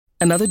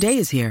Another day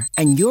is here,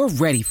 and you're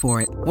ready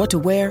for it. What to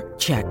wear?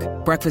 Check.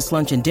 Breakfast,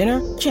 lunch, and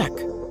dinner? Check.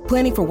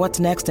 Planning for what's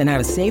next and how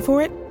to save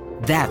for it?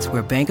 That's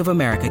where Bank of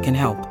America can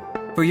help.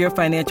 For your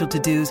financial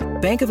to-dos,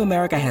 Bank of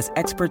America has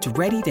experts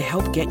ready to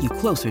help get you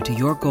closer to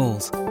your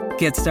goals.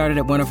 Get started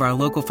at one of our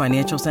local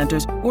financial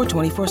centers or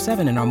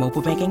 24/7 in our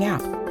mobile banking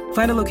app.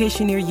 Find a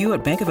location near you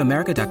at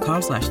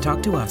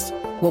bankofamerica.com/talktous.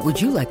 What would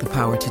you like the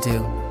power to do?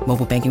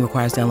 Mobile banking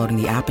requires downloading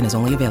the app and is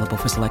only available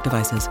for select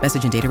devices.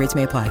 Message and data rates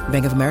may apply.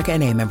 Bank of America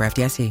N.A., member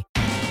FDIC.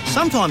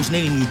 Sometimes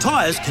needing new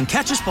tyres can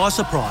catch us by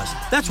surprise.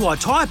 That's why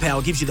Tyre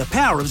Power gives you the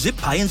power of zip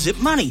pay and zip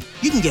money.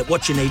 You can get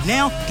what you need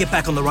now, get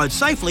back on the road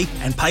safely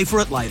and pay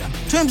for it later.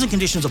 Terms and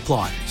conditions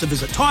apply. So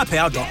visit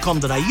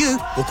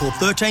tyrepower.com.au or call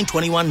 13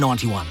 21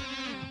 91.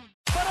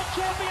 But a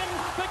champion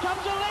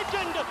becomes a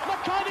legend.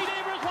 Makybe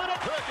Diva has won it.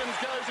 Perkins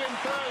goes in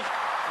first.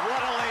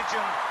 What a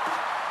legend.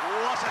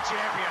 What a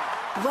champion.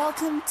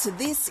 Welcome to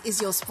This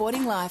Is Your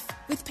Sporting Life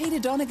with Peter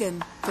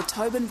Donegan for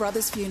Tobin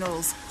Brothers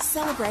Funerals,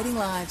 celebrating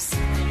lives.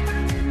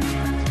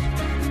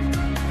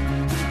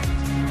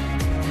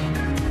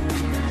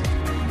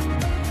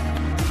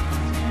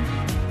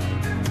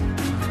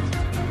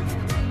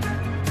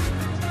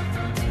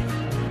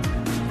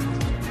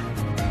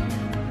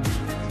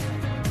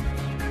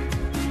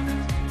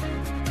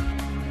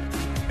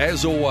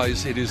 As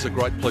always, it is a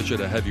great pleasure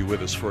to have you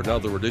with us for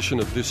another edition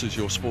of This Is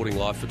Your Sporting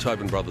Life for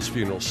Tobin Brothers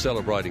Funerals,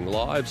 celebrating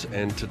lives.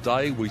 And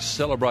today we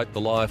celebrate the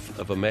life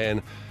of a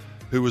man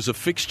who was a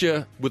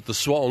fixture with the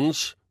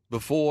Swans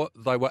before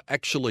they were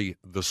actually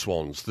the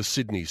Swans, the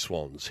Sydney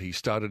Swans. He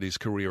started his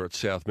career at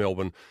South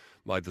Melbourne,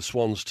 made the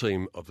Swans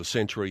team of the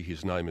century.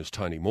 His name is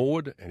Tony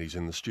Morwood, and he's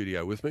in the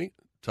studio with me.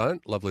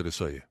 Tone, lovely to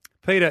see you.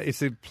 Peter,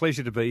 it's a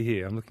pleasure to be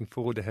here. I'm looking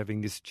forward to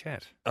having this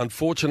chat.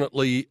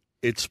 Unfortunately,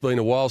 it's been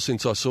a while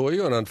since I saw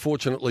you, and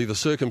unfortunately the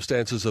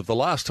circumstances of the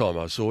last time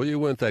I saw you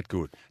weren't that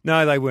good.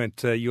 No, they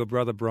weren't. Your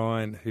brother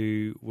Brian,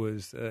 who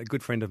was a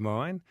good friend of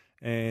mine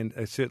and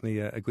certainly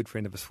a good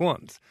friend of the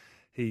Swans,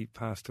 he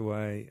passed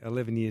away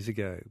 11 years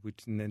ago,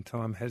 and then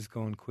time has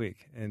gone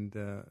quick.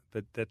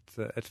 But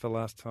that's the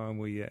last time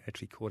we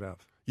actually caught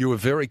up. You were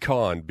very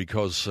kind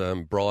because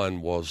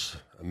Brian was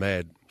a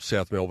mad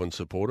South Melbourne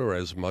supporter,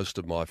 as most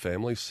of my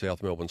family,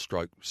 South Melbourne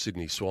 /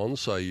 Sydney Swans.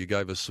 So you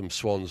gave us some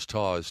Swans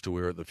ties to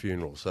wear at the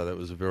funeral. So that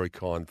was a very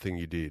kind thing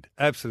you did.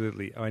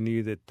 Absolutely. I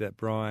knew that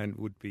Brian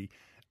would be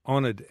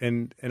honoured,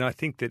 and I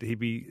think that he'd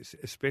be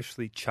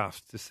especially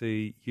chuffed to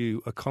see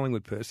you, a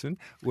Collingwood person,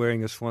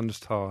 wearing a Swans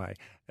tie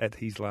at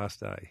his last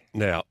day.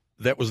 Now,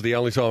 that was the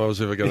only time I was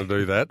ever going to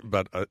do that,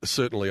 but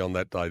certainly on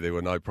that day there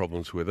were no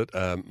problems with it.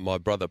 My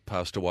brother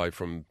passed away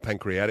from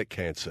pancreatic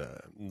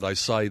cancer. They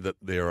say that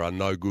there are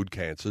no good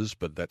cancers,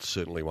 but that's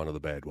certainly one of the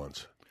bad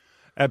ones.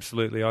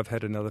 Absolutely. I've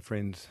had another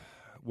friend's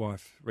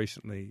wife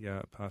recently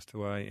passed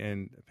away,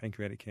 and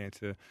pancreatic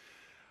cancer.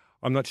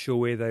 I'm not sure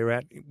where they're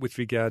at with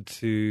regard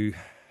to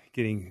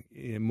getting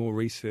more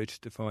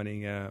research to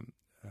finding a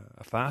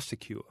faster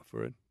cure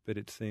for it, but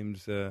it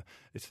seems a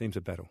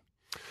battle.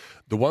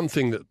 The one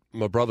thing that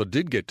my brother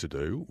did get to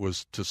do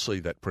was to see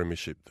that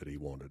premiership that he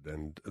wanted,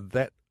 and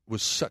that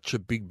was such a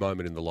big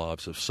moment in the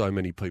lives of so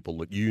many people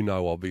that you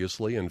know,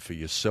 obviously, and for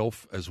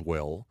yourself as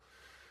well,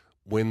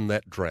 when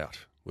that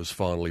drought was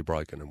finally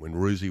broken and when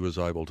Roosie was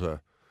able to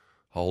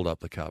hold up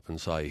the cup and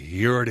say,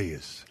 here it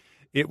is.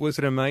 It was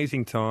an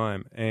amazing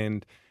time,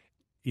 and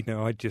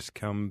I'd just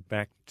come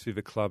back to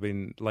the club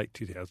in late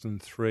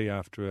 2003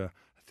 after a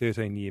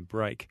 13-year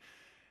break,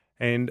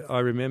 and I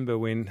remember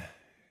when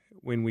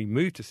we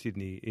moved to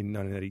Sydney in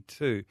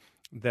 1982,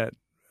 that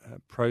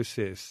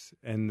process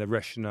and the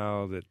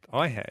rationale that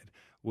I had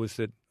was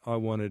that I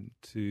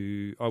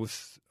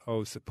was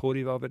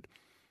supportive of it.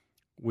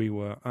 We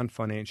were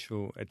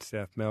unfinancial at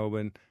South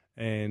Melbourne,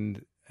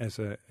 and as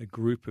a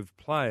group of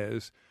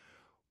players,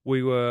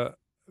 we were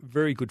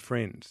very good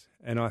friends,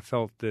 and I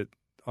felt that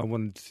I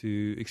wanted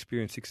to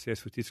experience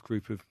success with this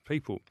group of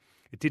people.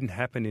 It didn't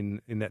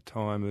happen in that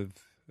time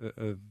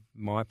of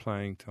my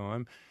playing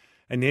time.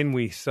 And then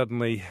we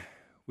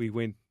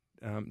went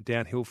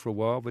downhill for a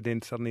while, but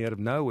then suddenly out of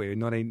nowhere, in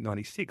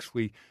 1996,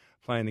 we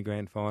play in the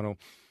grand final.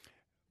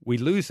 We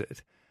lose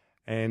it,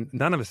 and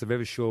none of us are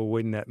ever sure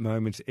when that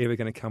moment's ever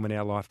going to come in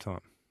our lifetime.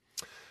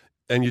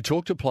 And you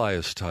talk to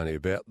players, Tony,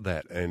 about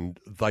that, and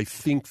they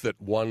think that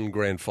one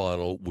grand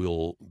final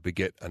will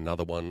beget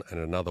another one and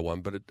another one,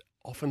 but it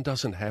often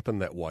doesn't happen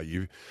that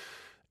way.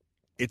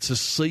 It's a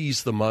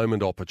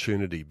seize-the-moment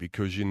opportunity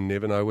because you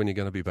never know when you're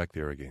going to be back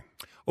there again.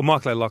 Well,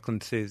 Michael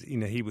O'Loughlin says,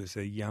 he was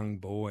a young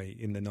boy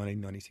in the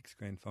 1996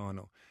 grand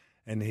final,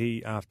 and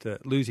after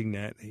losing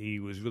that, he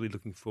was really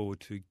looking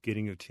forward to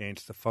getting a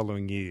chance the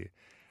following year.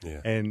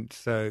 Yeah. And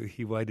so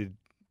he waited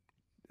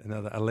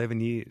another 11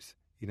 years,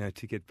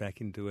 to get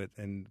back into it,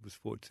 and was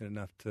fortunate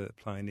enough to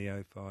play in the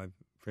 2005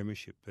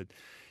 premiership. But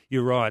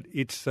you're right,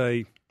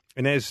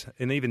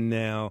 and even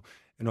now,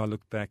 and I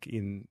look back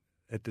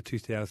at the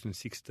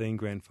 2016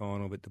 grand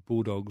final that the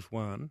Bulldogs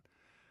won,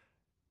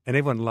 and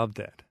everyone loved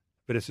that.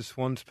 But as a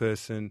Swans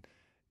person,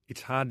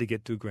 it's hard to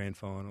get to a grand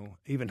final,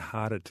 even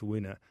harder to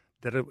win it.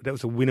 That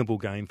was a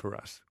winnable game for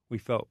us. we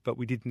felt, but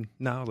we didn't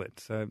nail it.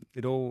 So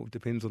it all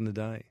depends on the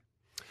day.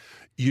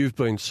 You've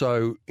been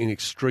so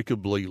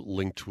inextricably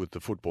linked with the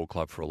football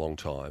club for a long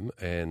time,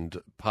 and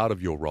part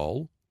of your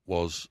role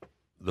was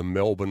the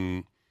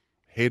Melbourne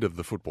head of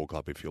the football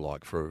club, if you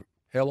like, for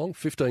how long?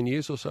 15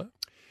 years or so?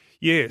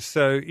 Yeah,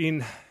 so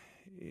in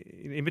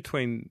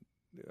between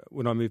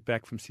when I moved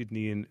back from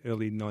Sydney in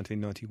early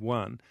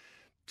 1991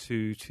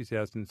 to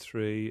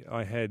 2003,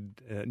 I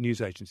had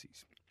news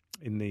agencies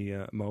in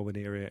the Morwood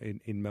area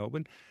in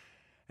Melbourne.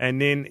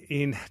 And then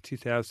in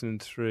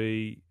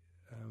 2003,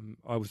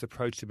 I was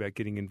approached about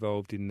getting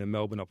involved in the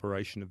Melbourne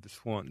operation of the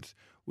Swans,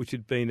 which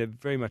had been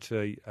very much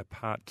a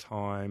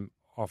part-time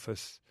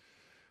office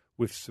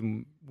with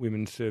some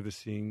women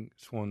servicing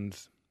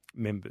Swans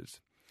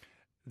members.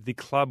 The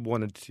club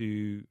wanted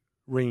to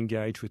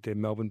re-engage with their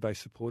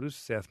Melbourne-based supporters,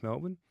 South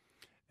Melbourne,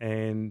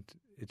 and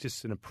it's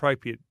just an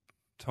appropriate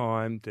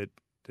time that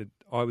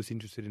I was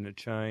interested in a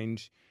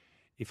change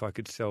if I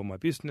could sell my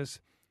business,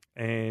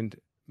 and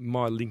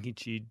my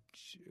linkage,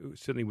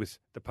 certainly with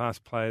the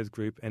past players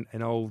group and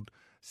an old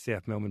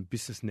South Melbourne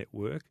business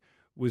network,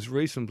 was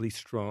reasonably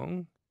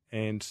strong,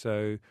 and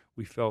so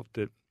we felt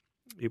that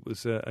it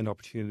was an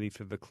opportunity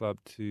for the club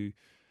to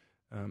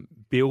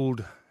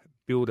build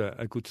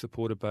a good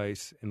supporter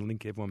base and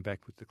link everyone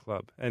back with the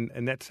club.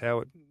 And that's how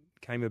it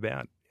came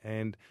about.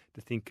 And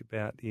to think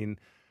about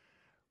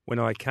when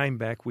I came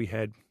back, we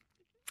had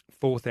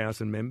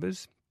 4,000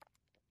 members.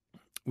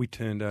 We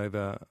turned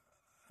over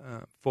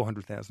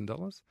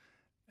 $400,000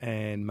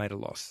 and made a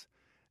loss.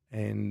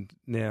 And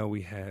now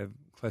we have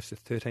close to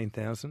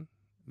 13,000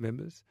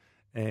 members,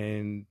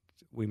 and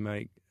we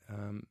make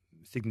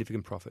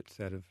significant profits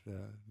out of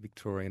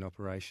Victorian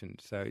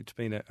operations. So it's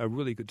been a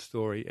really good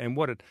story. And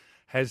what it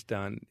has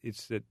done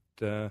is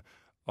that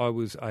I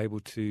was able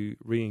to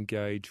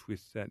re-engage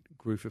with that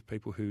group of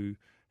people who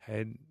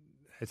had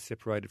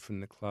separated from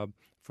the club.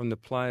 From the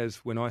players,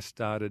 when I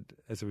started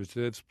as a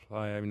reserves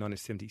player in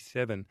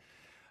 1977,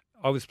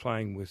 I was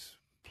playing with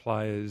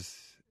players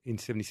in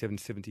 77,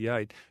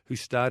 78 who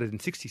started in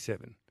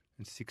 67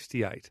 and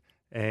 68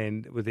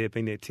 and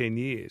been there 10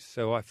 years.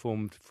 So I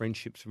formed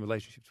friendships and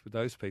relationships with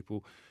those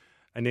people.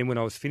 And then when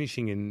I was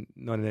finishing in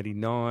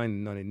 1989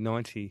 and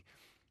 1990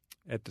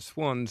 at the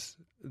Swans,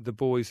 the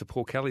boys, the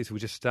Paul Kellys, who were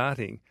just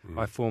starting,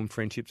 I formed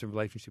friendships and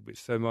relationships with.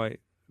 So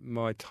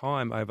my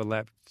time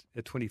overlapped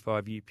a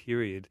 25-year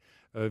period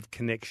of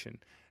connection.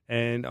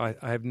 And I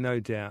have no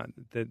doubt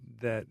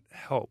that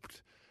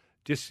helped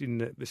just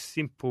in the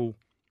simple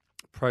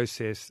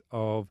process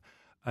of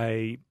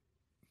a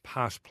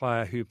past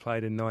player who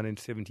played in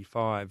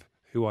 1975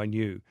 who I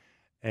knew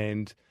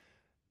and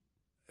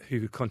who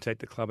could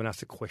contact the club and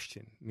ask a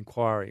question, an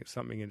inquiry or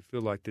something, and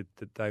feel like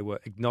that they were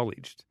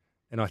acknowledged.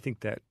 And I think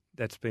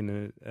that's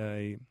been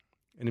an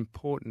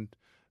important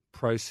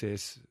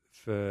process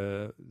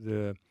for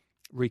the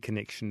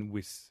reconnection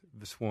with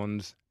the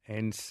Swans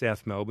and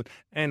South Melbourne.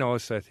 And I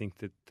also think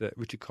that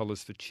Richard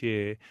Collins, the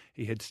chair,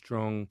 he had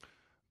strong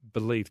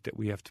belief that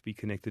we have to be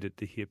connected at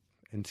the hip.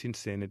 And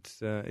since then, it's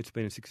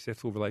been a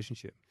successful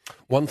relationship.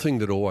 One thing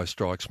that always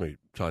strikes me,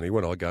 Tony,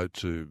 when I go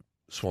to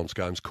Swans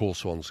games, core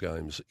Swans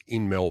games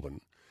in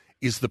Melbourne,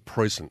 is the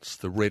presence,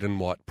 the red and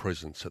white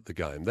presence at the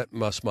game. That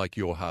must make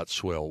your heart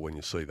swell when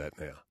you see that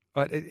now.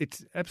 Right,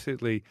 it's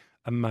absolutely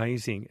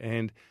amazing.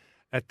 And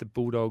at the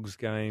Bulldogs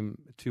game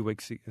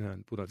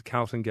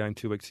Carlton game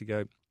 2 weeks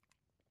ago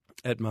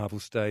at Marvel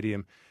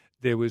Stadium,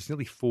 there was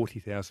nearly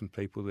 40,000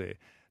 people there.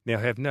 Now,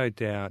 I have no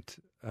doubt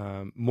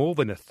more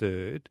than a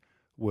third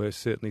were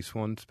certainly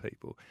Swans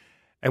people.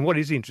 And what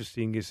is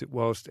interesting is that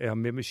whilst our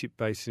membership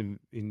base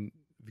in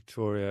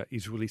Victoria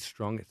is really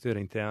strong at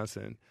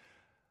 13,000,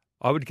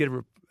 I would get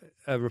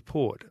a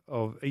report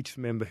of each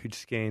member who'd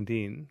scanned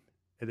in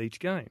at each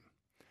game.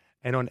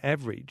 And on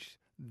average,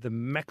 the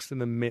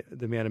maximum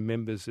the amount of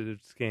members that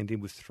had scanned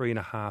in was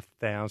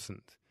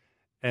 3,500.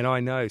 And I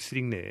know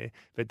sitting there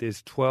that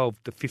there's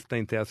 12 to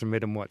 15,000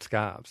 red and white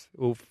scarves,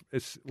 all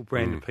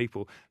brand new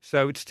people.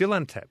 So it's still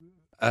untapped.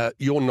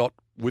 You're not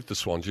with the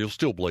Swans. You'll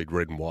still bleed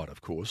red and white,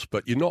 of course,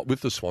 but you're not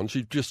with the Swans.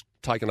 You've just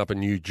taken up a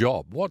new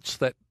job. What's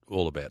that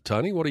all about,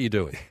 Tony? What are you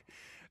doing?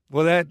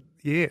 Well,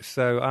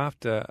 so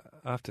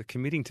after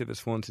committing to the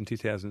Swans in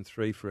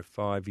 2003 for a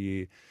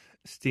 5-year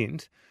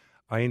stint,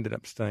 I ended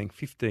up staying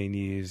 15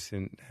 years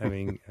and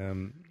having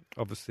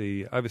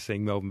obviously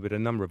overseeing Melbourne, but a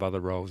number of other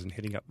roles and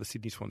heading up the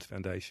Sydney Swans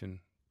Foundation.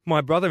 My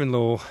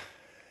brother-in-law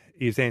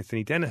is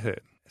Anthony Danaher.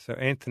 So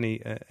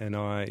Anthony and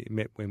I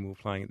met when we were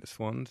playing at the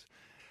Swans.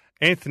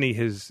 Anthony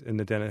and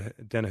the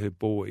Danaher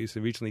boys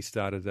originally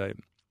started a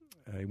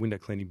window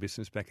cleaning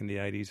business back in the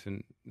 80s,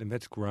 and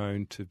that's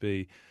grown to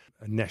be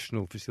a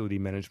national facility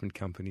management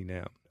company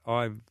now.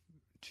 I've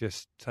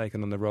just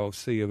taken on the role of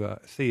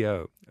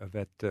CEO of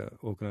that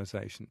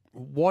organisation.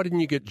 Why didn't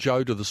you get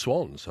Joe to the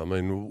Swans? I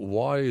mean,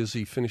 why is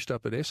he finished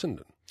up at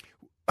Essendon?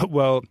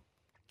 Well,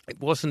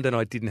 it wasn't that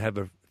I didn't have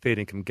a fair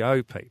income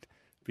go, Pete,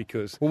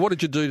 because... Well, what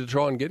did you do to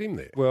try and get him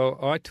there? Well,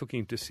 I took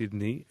him to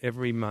Sydney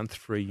every month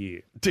for a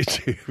year.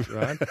 Did you?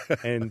 Right?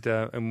 And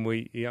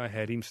I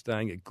had him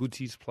staying at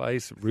Goodsy's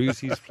place,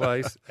 Roosy's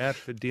place, out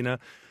for dinner,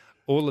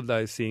 all of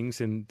those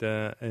things. And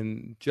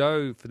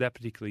Joe, for that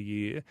particular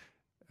year,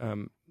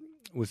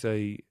 was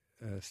a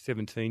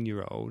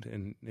 17-year-old,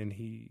 and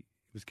he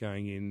was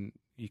going in.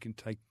 You can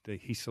take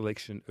his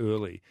selection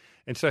early.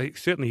 And so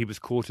certainly he was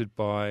courted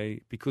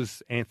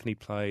because Anthony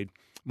played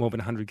more than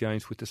 100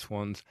 games with the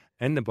Swans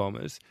and the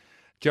Bombers,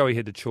 Joey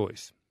had the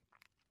choice.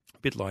 A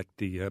bit like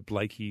the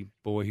Blakey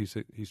boy who's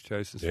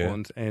chose the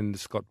Swans and the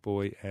Scott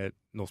boy at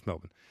North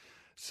Melbourne.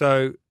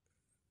 So,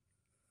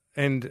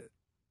 and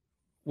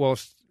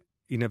whilst,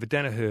 the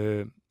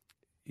Danaher,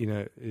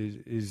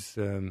 is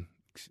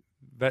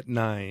that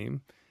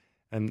name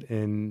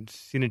and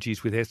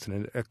synergies with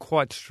Essendon are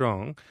quite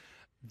strong.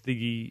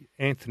 The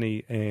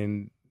Anthony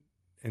and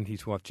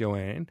his wife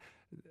Joanne,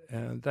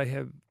 they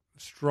have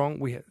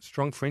we had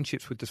strong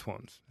friendships with the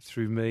Swans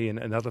through me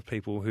and other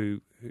people who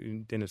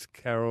Dennis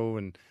Carroll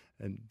and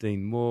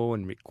Dean Moore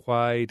and Rick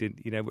Quaid,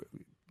 and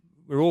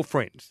we're all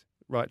friends,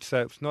 right?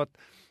 So it's not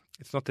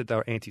that they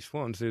were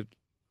anti-Swans; they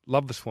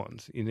love the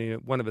Swans.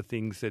 One of the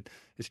things that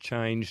has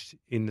changed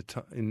in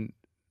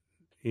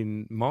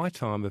my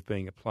time of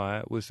being a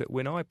player was that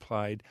when I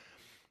played,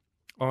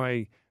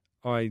 I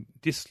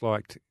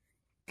disliked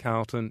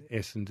Carlton,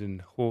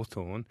 Essendon,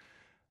 Hawthorn,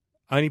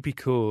 only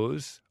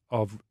because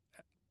of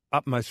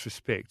utmost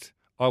respect.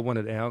 I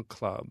wanted our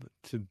club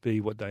to be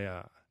what they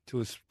are,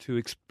 to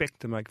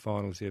expect to make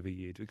finals every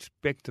year, to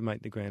expect to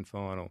make the grand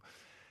final.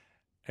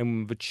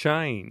 And the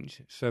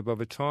change, so by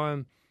the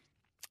time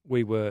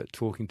we were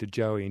talking to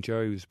Joey and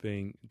Joey was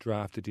being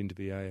drafted into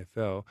the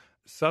AFL,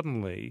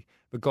 suddenly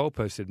the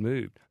goalposts had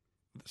moved.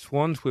 The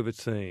Swans were the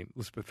team, it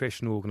was a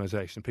professional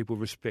organisation. People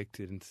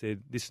respected and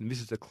said, listen,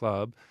 this is a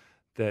club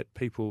that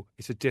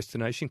it's a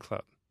destination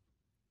club.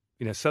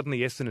 Suddenly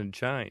Essendon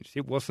changed.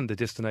 It wasn't a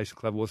destination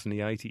club, it was in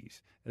the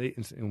 80s.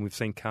 And we've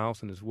seen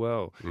Carlton as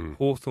well.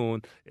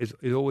 Hawthorn has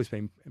always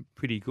been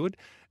pretty good.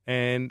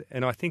 And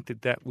I think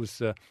that was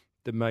the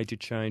major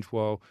change.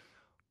 It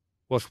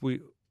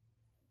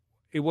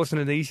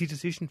wasn't an easy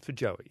decision for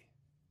Joey.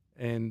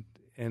 And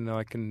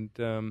I can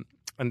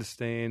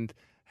understand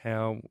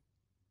how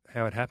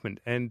it happened.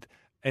 And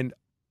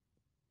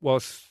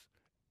whilst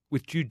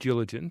with due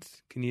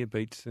diligence, Kinnear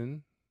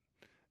Beatson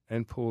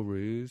and Paul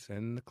Roos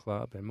and the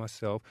club and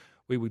myself,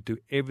 we would do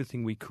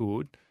everything we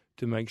could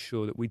to make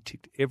sure that we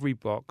ticked every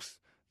box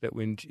that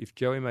if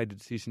Joey made a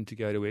decision to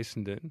go to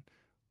Essendon,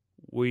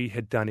 we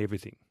had done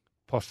everything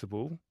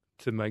possible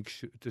to make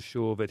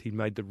sure that he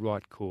made the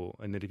right call,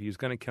 and that if he was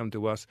going to come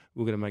to us, we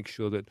were going to make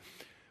sure that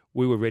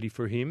we were ready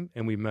for him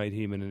and we made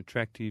him an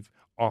attractive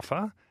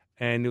offer,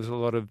 and there was a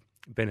lot of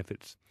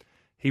benefits.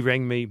 He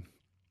rang me,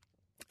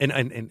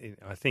 and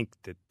I think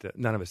that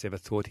none of us ever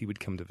thought he would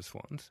come to the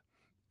Swans,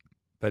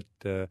 but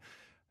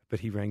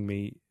he rang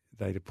me.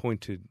 They'd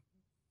appointed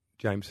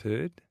James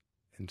Hird,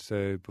 and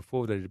so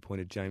before they'd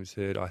appointed James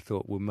Hird, I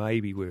thought, well,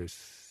 maybe we're a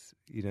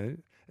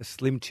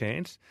slim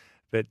chance,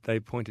 but they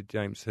appointed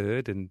James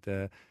Hird,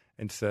 and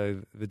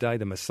so the day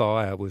the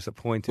Messiah was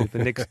appointed,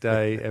 the next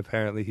day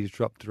apparently he's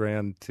dropped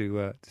around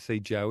to see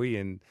Joey,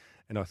 and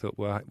I thought,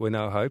 well, we're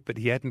no hope, but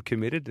he hadn't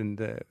committed,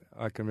 and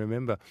I can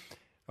remember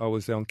I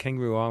was on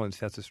Kangaroo Island,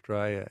 South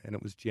Australia, and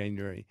it was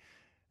January,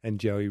 and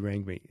Joey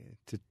rang me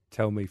to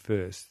tell me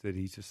first that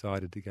he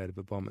decided to go to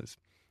the Bombers,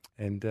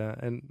 and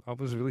I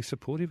was really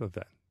supportive of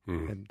that,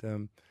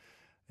 and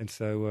I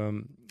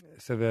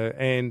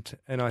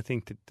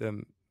think that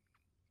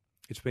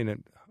it's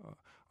been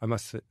I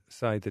must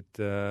say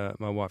that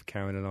my wife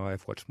Karen and I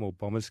have watched more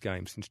Bombers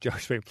games since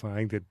Joe's been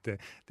playing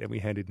than we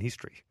had in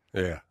history.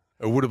 Yeah,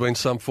 it would have been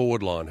some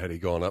forward line had he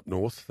gone up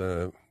north.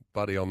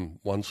 Buddy on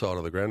one side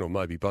of the ground, or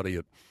maybe Buddy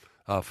at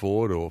half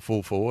forward or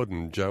full forward,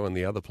 and Joe in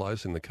the other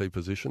place in the key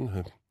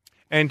position.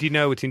 And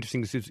what's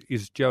interesting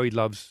is Joey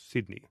loves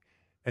Sydney,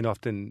 and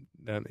often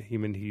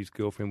him and his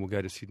girlfriend will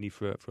go to Sydney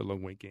for a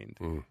long weekend.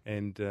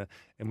 And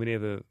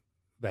whenever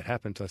that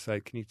happens, I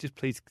say, can you just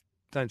please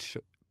don't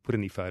put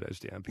any photos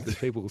down, because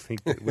people will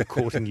think that we're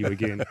courting you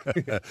again.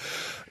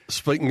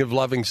 Speaking of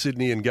loving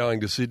Sydney and going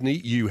to Sydney,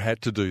 you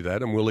had to do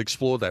that, and we'll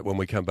explore that when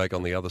we come back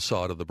on the other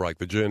side of the break.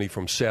 The journey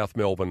from South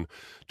Melbourne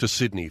to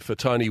Sydney for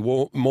Tony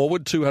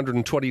Morwood,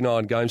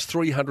 229 games,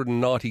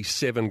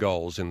 397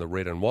 goals in the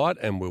red and white,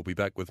 and we'll be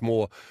back with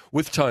more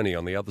with Tony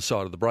on the other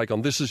side of the break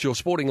on This Is Your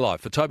Sporting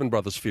Life for Tobin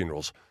Brothers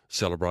Funerals,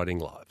 celebrating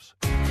lives.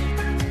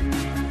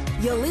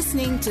 You're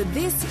listening to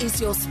This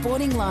Is Your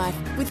Sporting Life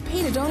with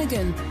Peter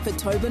Donegan for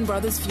Tobin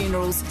Brothers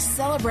Funerals,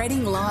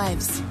 celebrating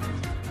lives.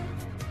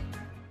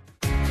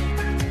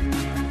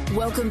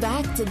 Welcome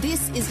back to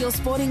This Is Your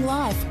Sporting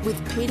Life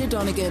with Peter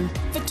Donegan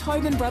for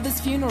Tobin Brothers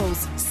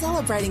Funerals,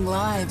 celebrating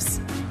lives.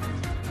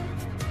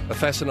 A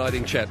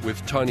fascinating chat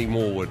with Tony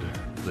Morwood,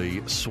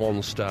 the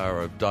Swan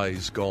star of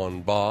days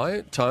gone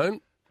by.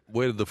 Tone,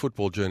 where did the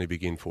football journey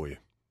begin for you?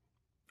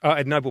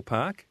 At Noble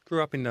Park.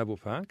 Grew up in Noble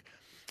Park,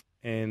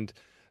 and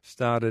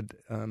started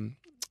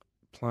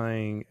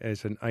playing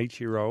as an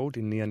 8-year-old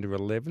in the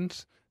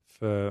under-11s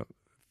for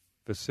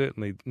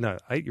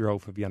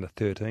 8-year-old for the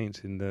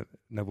under-13s in the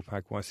Noble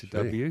Park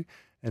YCW,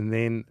 and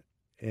then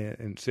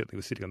and certainly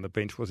was sitting on the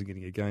bench, wasn't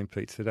getting a game,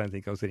 Pete, so I don't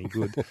think I was any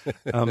good.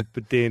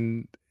 But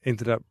then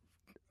ended up,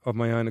 of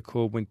my own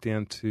accord, went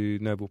down to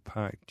Noble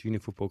Park Junior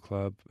Football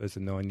Club as a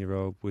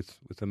 9-year-old with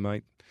a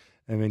mate,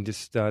 and then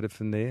just started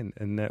from there.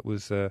 And that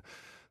was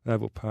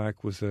Noble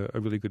Park was a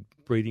really good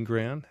breeding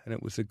ground, and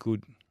it was a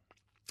good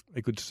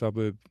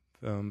suburb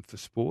for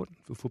sport,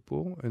 for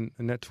football, and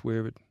that's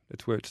where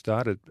it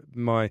started.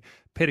 My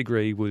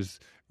pedigree was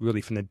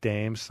really from the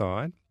dam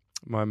side.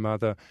 My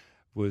mother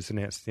was an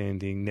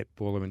outstanding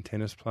netballer and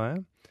tennis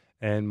player,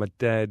 and my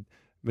dad,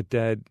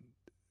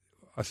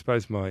 I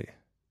suppose my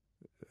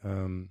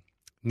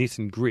knit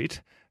and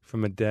grit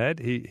from my dad.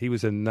 He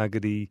was a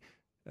nuggety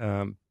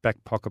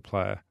back pocket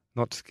player,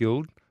 not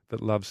skilled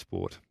but loved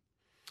sport.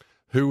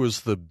 Who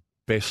was the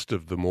best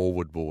of the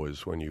Morwood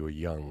boys when you were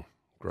young,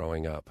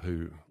 growing up?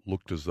 Who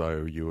looked as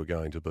though you were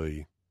going to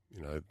be,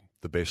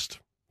 the best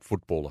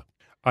footballer?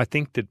 I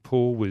think that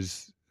Paul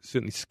was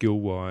certainly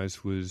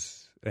skill-wise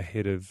was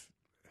ahead of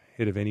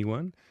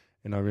anyone,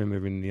 and I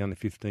remember in the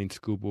under-15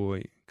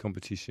 schoolboy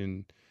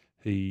competition,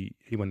 he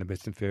won the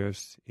best and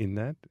fairest in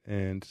that,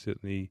 and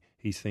certainly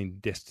he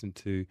seemed destined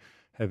to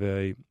have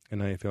an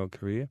AFL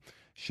career.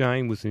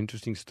 Shane was an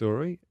interesting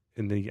story.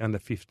 In the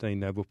under-15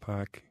 Noble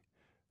Park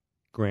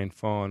grand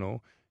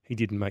final, he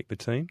didn't make the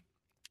team,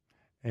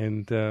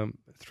 and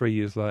 4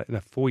 years later,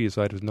 as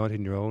a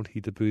 19-year-old, he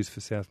debuts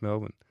for South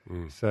Melbourne.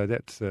 So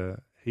that's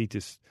he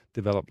just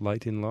developed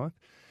late in life.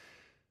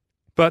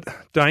 But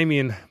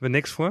Damien, the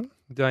next one,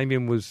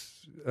 Damien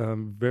was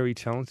very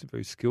talented,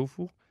 very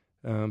skillful,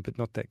 but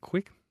not that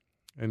quick.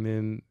 And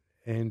then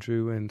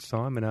Andrew and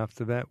Simon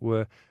after that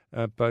were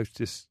both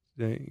just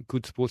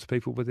good sports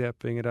people without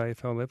being at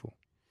AFL level.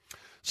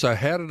 So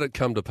how did it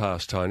come to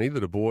pass, Tony,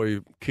 that a boy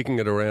kicking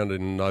it around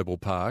in Noble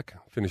Park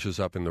finishes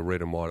up in the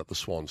red and white at the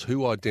Swans?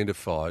 Who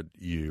identified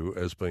you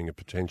as being a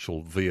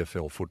potential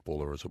VFL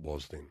footballer as it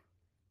was then?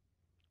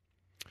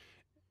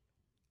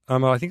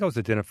 I think I was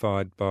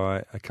identified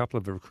by a couple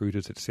of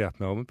recruiters at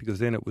South Melbourne because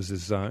then it was a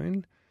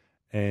zone.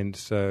 And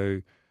so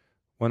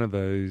one of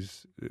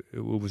those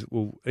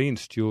Ian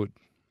Stewart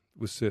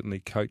was certainly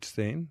coach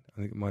then. I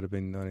think it might have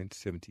been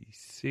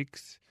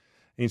 1976.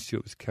 Ian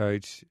Stewart was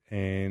coach,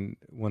 and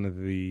one of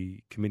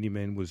the committee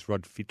men was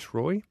Rod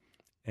Fitzroy.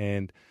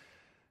 And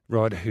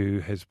Rod, who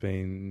has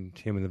been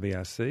chairman of the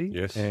VRC.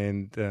 Yes.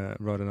 And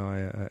Rod and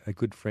I are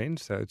good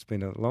friends, so it's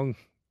been a long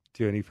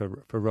journey for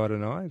Rod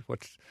and I.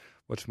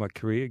 Watch my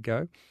career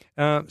go.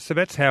 So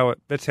that's how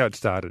it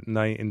started, and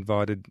they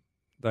invited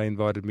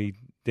me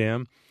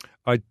down.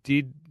 I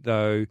did,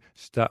 though,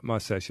 start my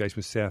association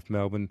with South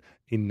Melbourne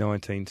in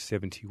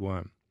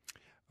 1971.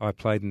 I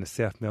played in the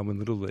South Melbourne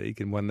Little League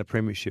and won the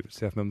premiership at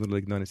South Melbourne Little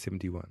League in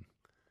 1971.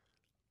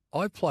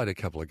 I played a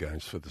couple of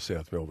games for the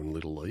South Melbourne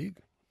Little League,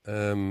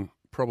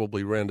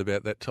 probably round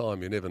about that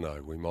time. You never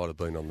know. We might have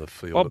been on the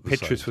field Bob at the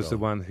Petrus same was time. the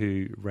one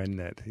who ran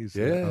that. He's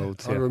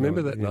old South I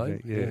remember Melbourne. that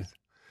name. Yeah.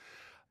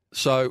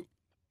 So,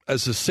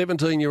 as a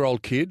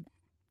 17-year-old kid,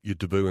 you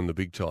debut in the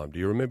big time. Do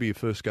you remember your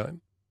first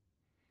game?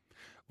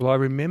 Well, I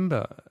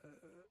remember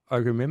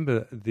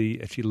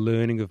the actually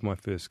learning of my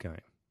first game.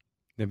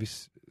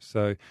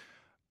 So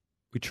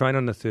we train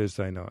on a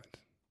Thursday night.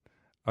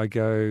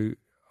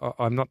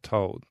 I'm not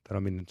told that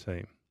I'm in the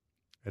team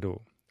at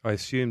all. I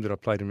assume that I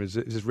played in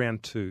reserves. This is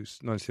round 2,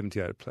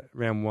 1978.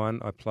 Round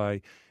 1, I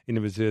play in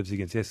the reserves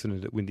against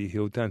Essendon at Windy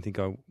Hill. Don't think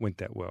I went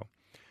that well.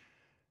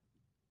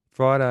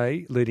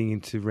 Friday, leading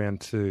into round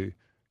 2,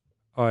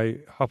 I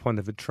hop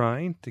onto the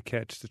train to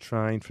catch the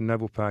train from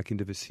Noble Park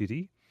into the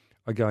city.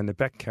 I go in the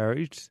back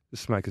carriage, the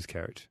smoker's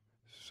carriage.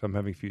 So I'm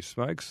having a few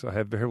smokes. I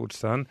have the Herald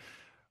Sun.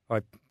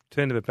 I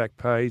turn to the back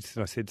page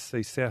and I said,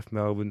 see South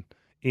Melbourne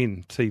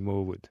in T.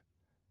 Morwood.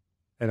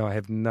 And I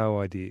have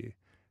no idea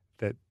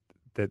that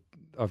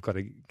I've got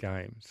a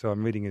game. So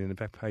I'm reading it in the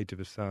back page of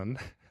the Sun.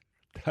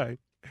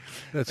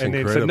 That's and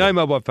incredible. Then, so no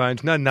mobile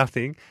phones, no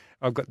nothing.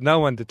 I've got no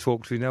one to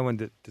talk to, no one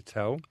to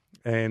tell.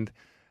 And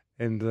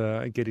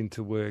I get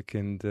into work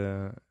and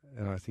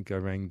I think I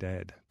rang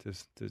Dad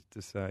just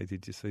to say,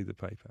 did you see the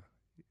paper?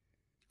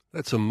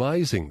 That's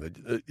amazing.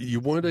 That you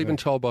weren't even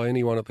told by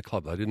anyone at the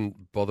club. They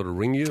didn't bother to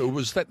ring you.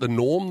 Was that the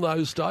norm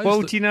those days?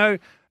 Well, do you know,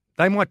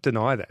 they might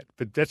deny that,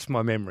 but that's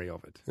my memory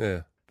of it.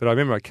 Yeah. But I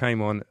remember I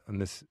came on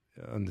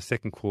the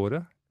second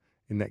quarter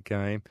in that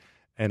game,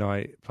 and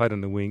I played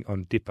on the wing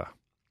on Dipper.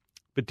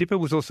 But Dipper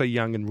was also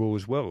young and raw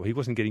as well. He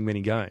wasn't getting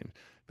many games,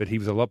 but he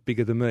was a lot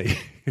bigger than me.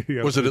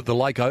 Was it at the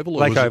Lake Oval?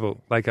 Lake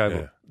Oval.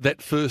 Yeah.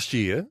 That first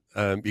year,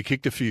 you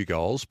kicked a few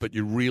goals, but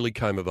you really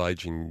came of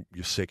age in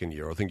your second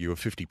year. I think you were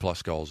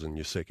 50-plus goals in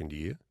your second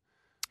year.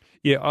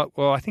 Yeah,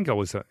 I think I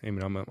was.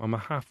 I'm a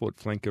half-forward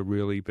flanker,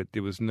 really, but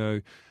there was no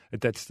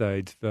at that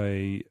stage.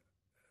 In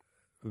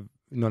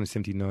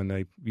 1979,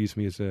 they used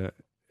me as a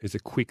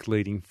quick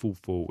leading full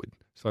forward.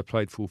 So I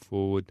played full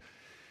forward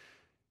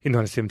in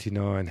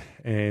 1979,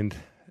 and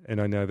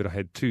I know that I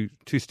had two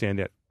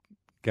standout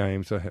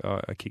games.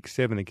 I kicked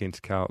 7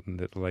 against Carlton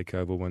at the Lake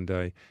Oval one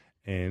day,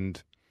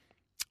 and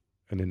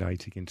an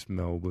 8 against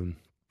Melbourne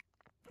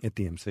at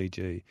the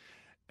MCG.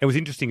 It was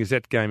interesting is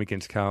that game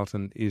against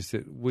Carlton is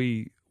that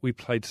we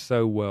played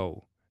so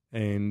well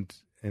and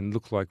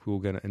looked like we were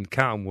going to. And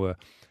Carlton were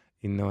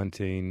in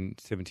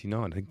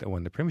 1979. I think they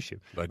won the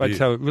premiership. They but did.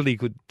 So a really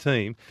good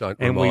team. Don't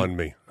remind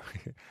me.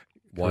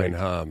 Wayne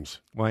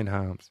Harms. Wayne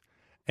Harms.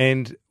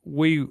 And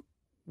we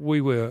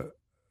were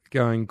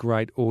going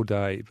great all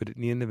day, but at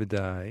the end of the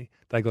day,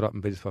 they got up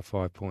and beat us by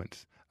 5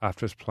 points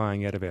after us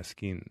playing out of our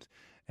skins.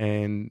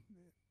 And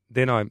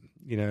then I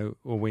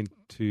went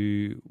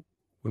to,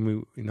 when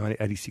we in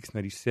 86,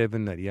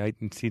 87, 88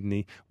 in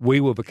Sydney, we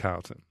were the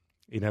Carlton.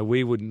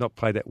 We would not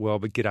play that well,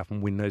 but get up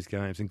and win those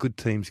games, and good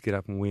teams get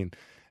up and win.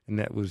 And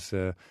that was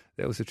a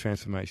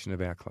transformation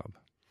of our club.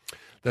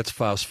 That's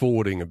fast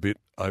forwarding a bit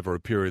over a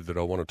period that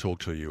I want to talk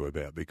to you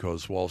about,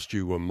 because whilst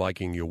you were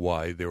making your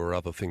way, there were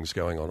other things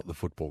going on at the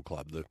football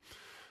club.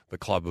 The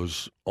club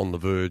was on the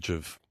verge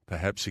of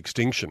perhaps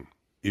extinction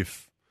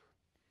if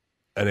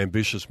an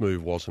ambitious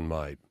move wasn't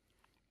made.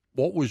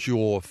 What was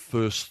your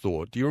first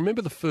thought? Do you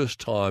remember the first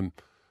time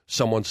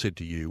someone said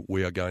to you,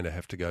 we are going to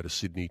have to go to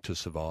Sydney to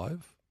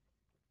survive?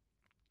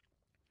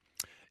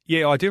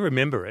 Yeah, I do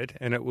remember it,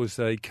 and it was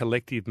a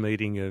collective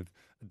meeting of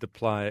the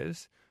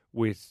players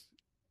with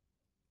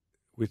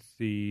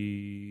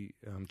the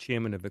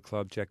chairman of the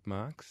club, Jack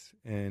Marks,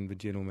 and the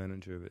general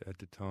manager at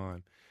the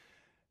time.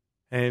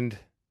 And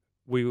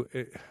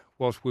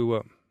whilst we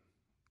were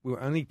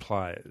only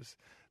players,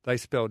 they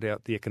spelled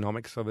out the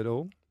economics of it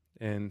all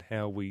and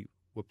how we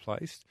were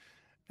placed.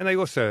 And they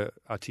also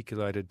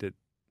articulated that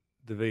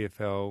the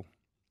VFL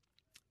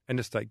and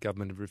the state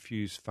government have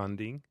refused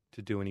funding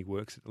to do any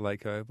works at the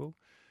Lake Oval,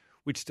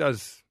 which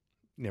does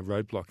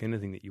roadblock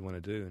anything that you want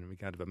to do in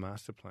regard to a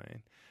master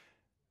plan.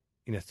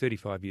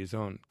 35 years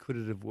on, could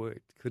it have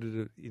worked? Could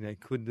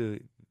the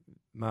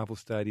Marvel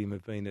Stadium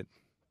have been at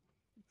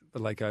the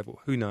Lake Oval?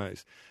 Who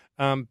knows?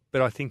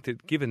 But I think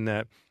that given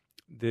that,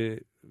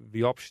 the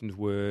options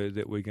were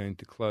that we're going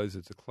to close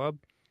as a club,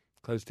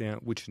 close down,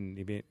 which in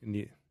the event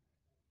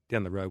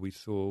down the road we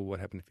saw what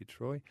happened to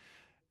Fitzroy,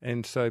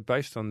 and so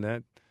based on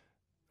that,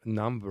 a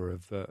number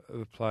of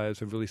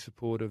players are really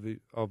supportive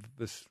of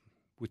this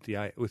with the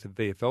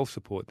VFL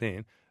support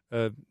then,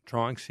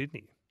 trying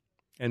Sydney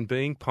and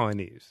being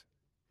pioneers.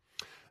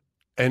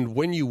 And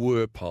when you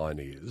were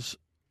pioneers,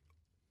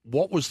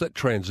 what was that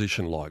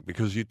transition like?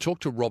 Because you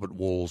talked to Robert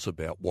Walls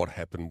about what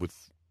happened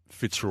with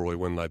Fitzroy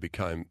when they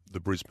became the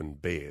Brisbane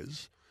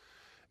Bears,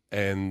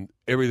 and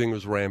everything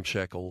was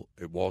ramshackle.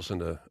 It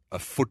wasn't a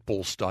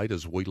football state,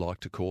 as we like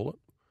to call it.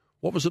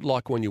 What was it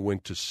like when you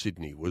went to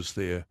Sydney?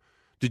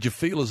 Did you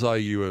feel as though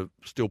you were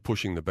still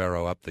pushing the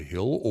barrow up the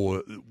hill,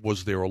 or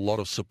was there a lot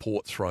of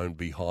support thrown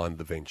behind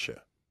the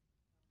venture?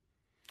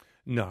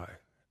 No.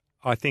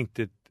 I think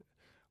that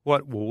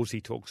what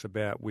Wolsey talks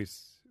about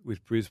with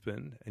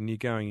Brisbane, and you're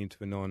going into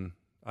a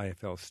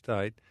non-AFL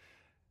state,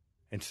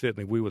 and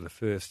certainly we were the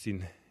first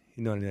in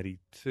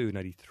 1982 and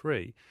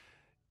 83,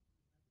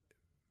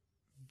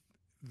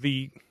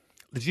 the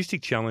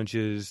logistic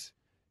challenges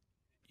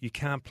you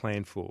can't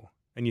plan for,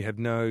 and you have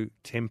no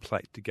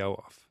template to go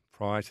off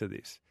prior to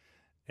this.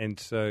 And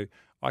so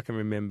I can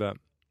remember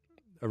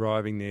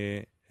arriving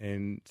there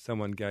and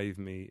someone gave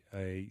me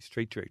a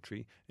street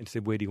directory and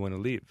said, where do you want to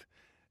live?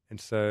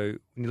 And so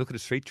when you look at a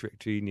street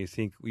directory and you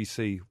think, we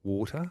see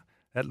water,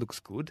 that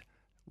looks good.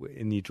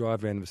 And you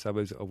drive around the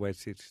suburbs,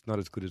 it's not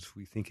as good as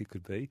we think it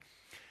could be.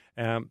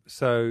 Do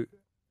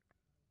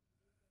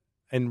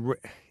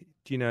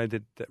you know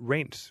that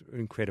rents are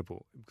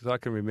incredible? Because I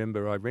can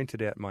remember I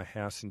rented out my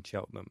house in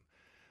Cheltenham.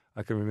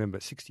 I can remember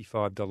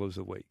 $65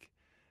 a week.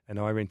 And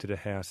I rented a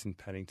house in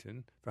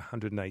Paddington for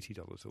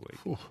 $180 a week.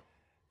 Ooh.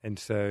 And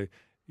so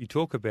you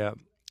talk about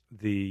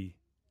the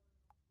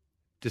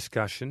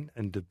discussion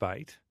and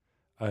debate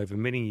over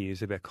many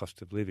years about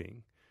cost of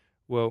living.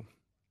 Well,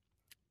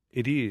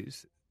 it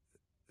is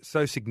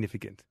so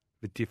significant,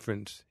 the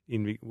difference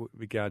in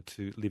regard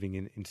to living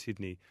in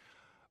Sydney,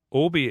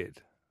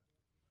 albeit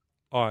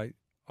I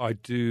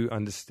do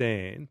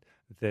understand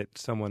that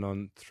someone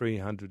on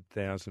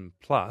 300,000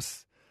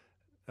 plus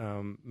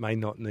may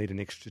not need an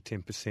extra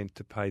 10%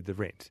 to pay the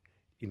rent.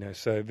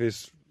 So there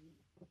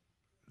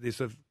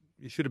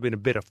should have been a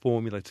better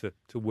formula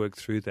to work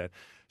through that.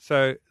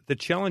 So the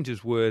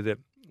challenges were that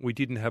we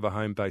didn't have a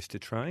home base to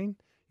train.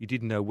 You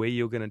didn't know where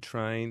you were going to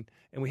train,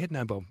 and we had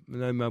no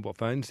mobile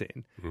phones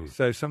then.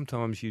 So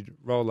sometimes you'd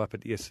roll up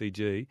at the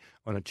SCG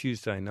on a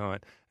Tuesday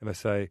night and they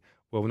say,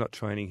 well, we're not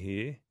training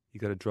here.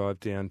 You've got to drive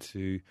down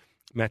to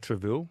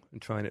Matraville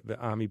and train at the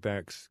Army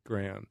Barracks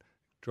ground.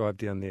 Drive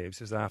down there. It's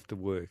just after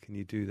work, and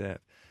you do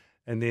that.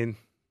 And then,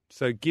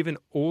 so given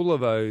all of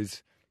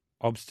those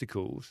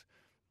obstacles,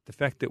 the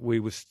fact that we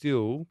were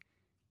still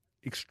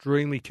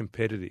extremely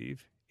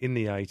competitive in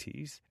the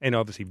 80s, and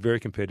obviously very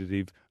competitive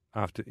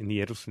in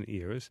the Edelson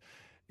eras,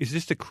 is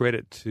just a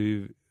credit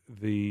to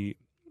the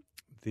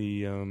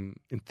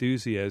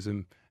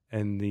enthusiasm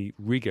and the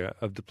rigour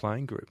of the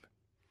playing group.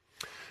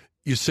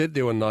 You said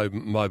there were no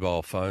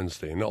mobile phones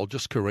then. I'll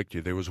just correct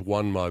you. There was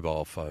one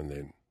mobile phone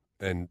then,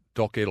 and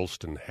Doc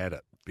Edelston had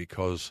it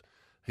because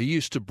he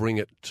used to bring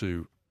it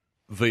to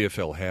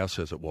VFL House,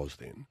 as it was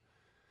then.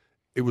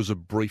 It was a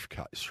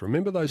briefcase.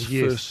 Remember those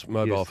first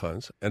mobile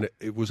phones? And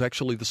it was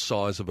actually the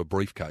size of a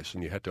briefcase,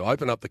 and you had to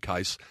open up the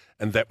case,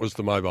 and that was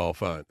the mobile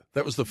phone.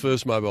 That was the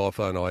first mobile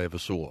phone I ever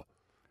saw,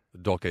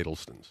 Doc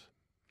Edelston's.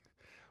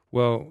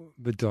 Well,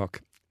 the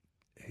Doc,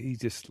 he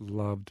just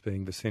loved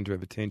being the centre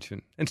of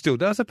attention, and still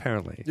does,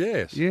 apparently.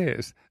 Yes.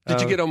 Yes.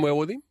 Did you get on well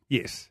with him?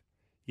 Yes.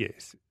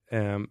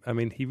 I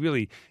mean, he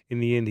really, in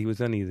the end, he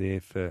was only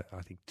there for,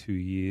 I think, 2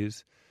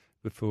 years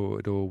before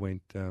it all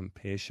went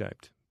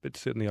pear-shaped. But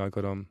certainly I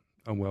got on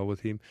well with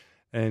him.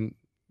 And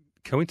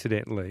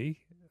coincidentally,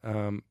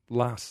 2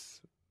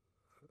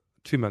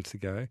 months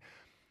ago,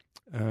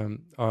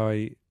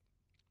 I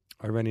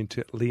ran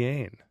into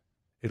Leanne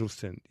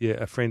Edelston. Yeah,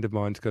 a friend of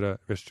mine's got a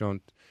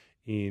restaurant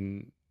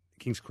in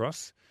King's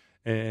Cross,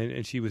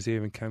 and she was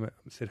there and came up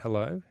and said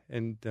hello.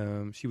 And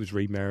she was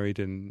remarried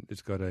and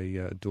has got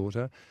a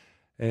daughter.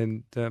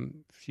 And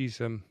she's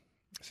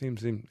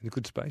seems in a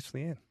good space,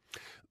 Leanne.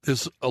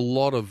 There's a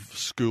lot of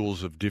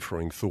schools of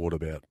differing thought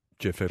about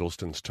Jeff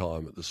Edelston's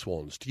time at the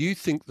Swans. Do you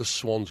think the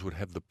Swans would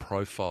have the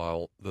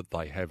profile that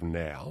they have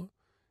now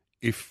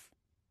if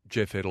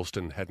Jeff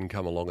Edelston hadn't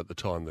come along at the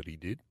time that he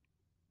did?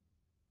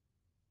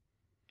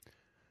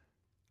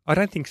 I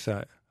don't think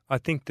so. I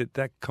think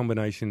that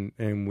combination,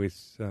 and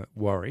with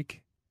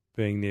Warwick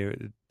being there at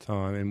the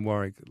time, and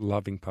Warwick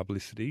loving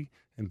publicity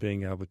and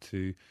being able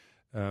to,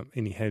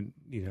 and he had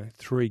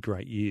 3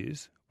 great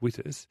years with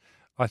us.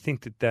 I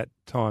think that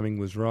timing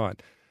was right.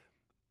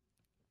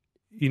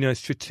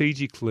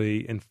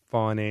 Strategically and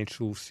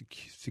financial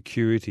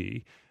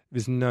security,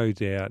 there's no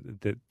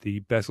doubt that the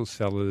Basil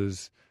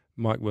Sellers,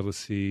 Mike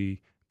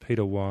Wellesley,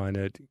 Peter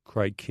Wynett,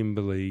 Craig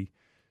Kimberley,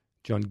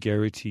 John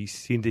Geraghty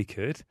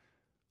syndicate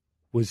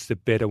was the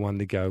better one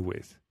to go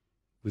with.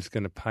 Was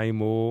going to pay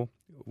more,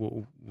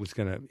 was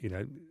going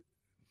to,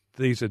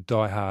 these are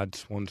diehard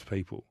Swans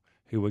people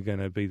who were going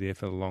to be there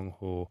for the long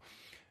haul.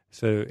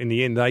 So in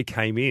the end, they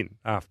came in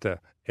after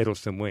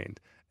Edelston went.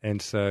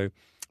 And so,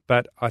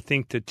 but I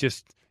think that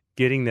just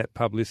getting that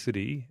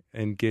publicity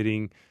and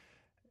getting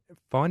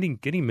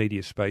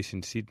media space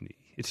in Sydney,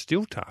 it's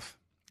still tough,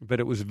 but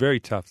it was very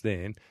tough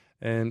then.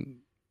 And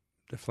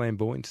the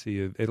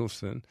flamboyancy of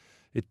Edelston,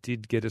 it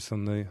did get us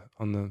on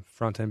the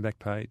front and back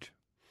page.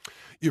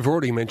 You've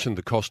already mentioned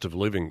the cost of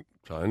living,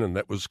 Tone, and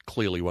that was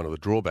clearly one of the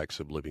drawbacks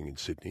of living in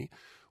Sydney.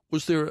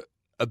 Was there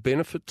a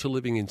benefit to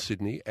living in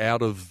Sydney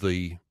out of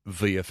the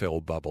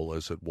VFL bubble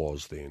as it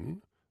was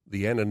then?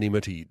 The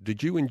anonymity.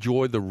 Did you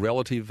enjoy the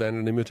relative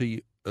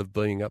anonymity of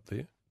being up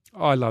there?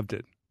 I loved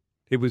it.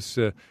 It was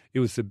the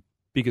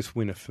biggest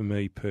winner for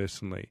me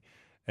personally,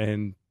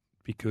 and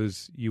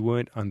because you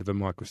weren't under the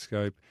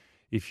microscope.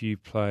 If you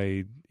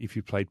played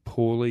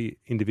poorly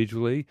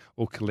individually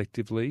or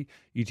collectively,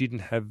 you didn't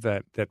have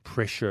that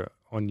pressure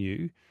on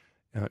you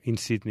in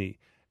Sydney.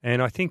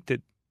 And I think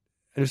that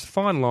there's a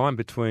fine line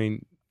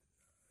between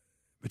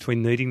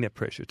needing that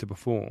pressure to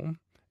perform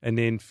and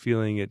then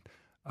feeling it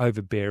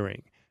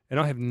overbearing. And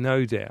I have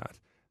no doubt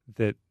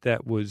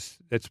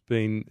that's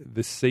been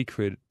the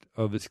secret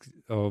of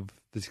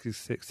the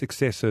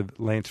success of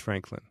Lance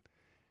Franklin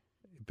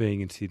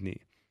being in Sydney,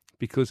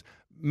 because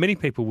many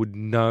people would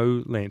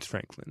know Lance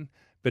Franklin,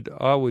 but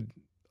I would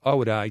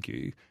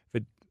argue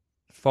that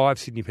 5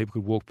 Sydney people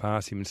could walk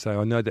past him and say,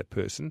 I know that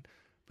person,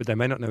 but they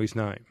may not know his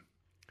name.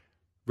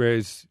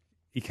 Whereas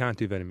he can't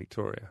do that in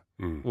Victoria.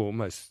 Well,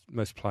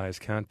 most players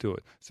can't do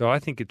it. So I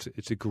think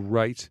it's a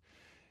great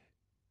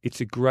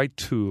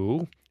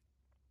tool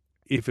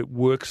if it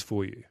works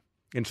for you.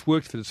 And it's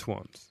worked for the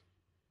Swans.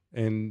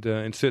 And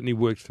certainly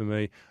worked for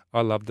me. I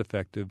love the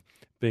fact of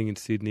being in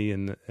Sydney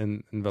and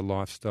the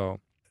lifestyle.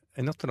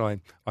 And not that I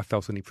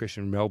felt any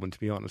pressure in Melbourne, to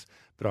be honest,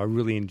 but I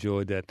really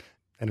enjoyed that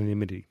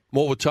anonymity.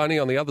 More with Tony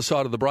on the other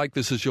side of the break.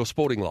 This is Your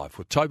Sporting Life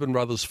with Tobin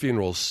Brothers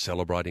Funerals,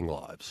 celebrating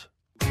lives.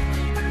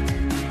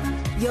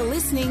 You're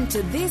listening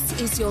to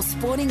This Is Your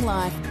Sporting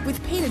Life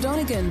with Peter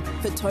Donegan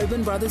for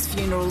Tobin Brothers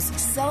Funerals,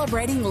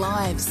 celebrating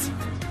lives.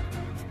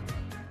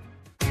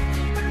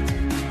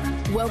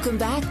 Welcome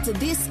back to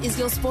This Is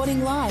Your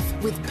Sporting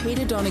Life with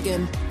Peter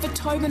Donegan for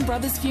Tobin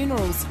Brothers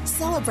Funerals,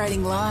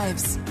 celebrating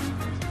lives.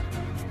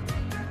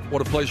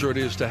 What a pleasure it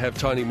is to have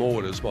Tony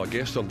Morwood as my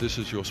guest on This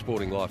Is Your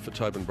Sporting Life for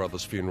Tobin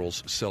Brothers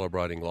Funerals,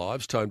 celebrating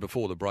lives. Tone,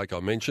 before the break I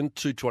mentioned,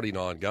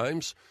 229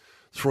 games,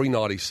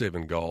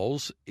 397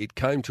 goals. It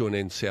came to an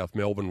end South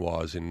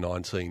Melbourne-wise in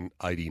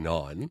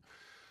 1989.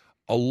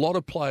 A lot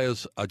of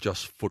players are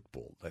just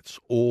football. That's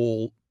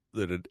all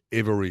that it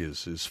ever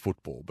is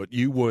football. But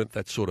you weren't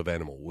that sort of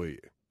animal, were you?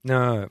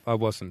 No, I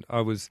wasn't.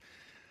 I was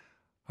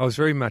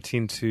very much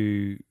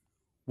into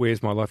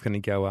where's my life going to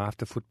go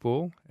after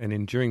football. And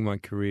then during my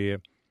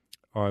career,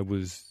 I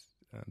was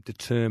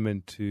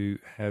determined to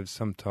have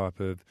some type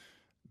of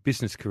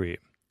business career.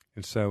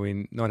 And so in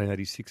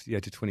 1986, at the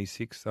age of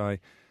 26, I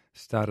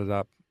started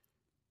up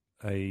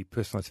a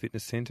personalised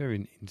fitness centre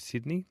in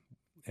Sydney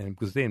and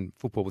because then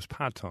football was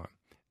part-time,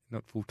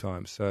 not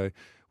full-time. So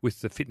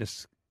with the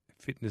fitness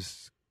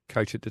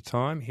coach at the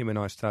time, him and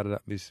I started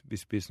up this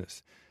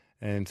business.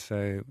 And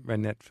so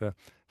ran that for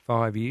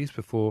 5 years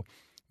before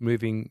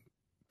moving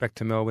back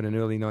to Melbourne in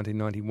early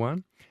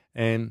 1991.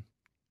 And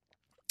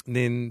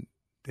then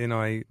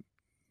I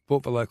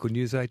bought the local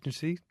news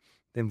agency,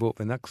 then bought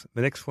the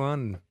next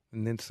one,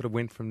 and then sort of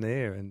went from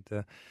there. And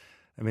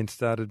then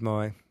started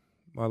my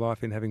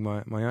life in having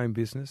my own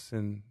business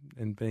and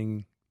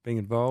being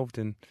involved.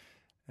 And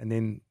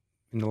then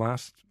in the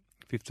last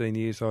 15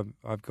 years,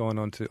 I've gone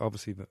on to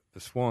obviously the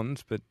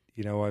Swans, but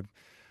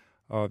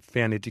I've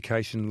found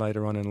education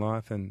later on in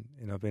life, and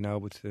I've been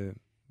able to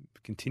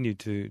continue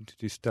to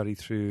do study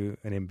through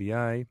an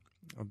MBA.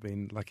 I've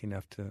been lucky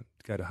enough to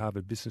go to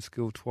Harvard Business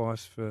School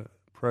twice for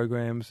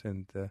programs,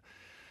 and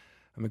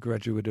I'm a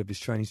graduate of the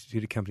Australian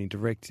Institute of Company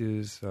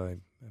Directors.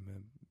 I'm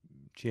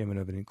a chairman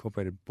of an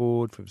incorporated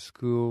board for the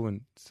school,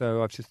 and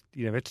so I've just,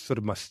 that's sort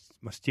of my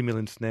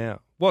stimulants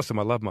now. Whilst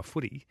I love my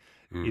footy,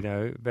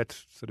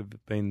 that's sort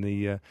of been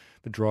the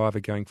driver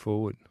going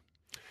forward.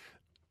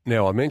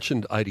 Now, I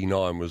mentioned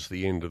 89 was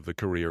the end of the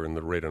career in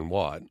the red and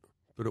white,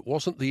 but it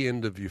wasn't the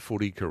end of your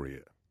footy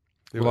career.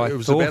 It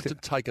was about to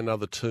take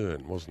another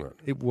turn, wasn't it?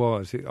 It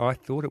was. I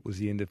thought it was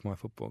the end of my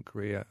football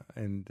career,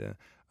 and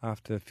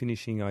after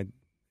finishing, I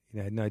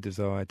had no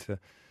desire to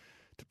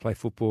play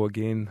football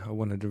again. I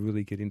wanted to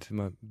really get into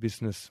my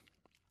business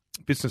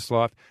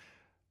life.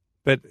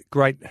 But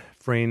great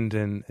friend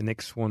and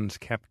ex-Swans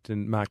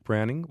captain, Mark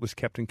Browning, was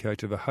captain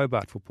coach of a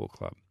Hobart Football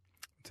Club,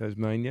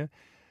 Tasmania.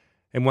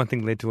 And one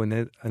thing led to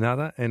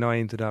another, and I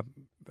ended up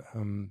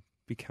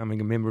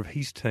becoming a member of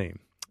his team.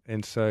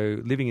 And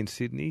so living in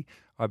Sydney,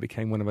 I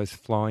became one of those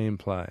fly-in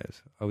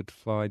players. I would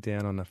fly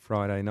down on a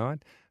Friday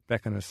night,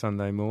 back on a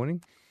Sunday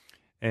morning,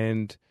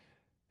 and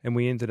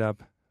we ended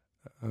up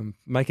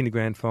making the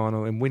grand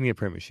final and winning a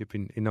premiership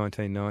in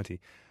 1990.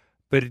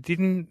 But it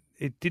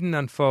didn't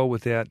unfold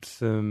without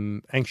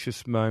some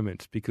anxious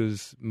moments,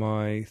 because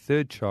my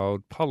third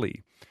child,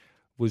 Polly,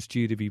 was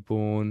due to be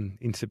born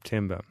in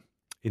September,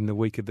 in the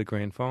week of the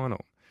grand final.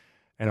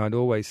 And I'd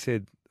always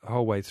said the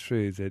whole way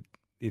through that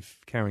if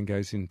Karen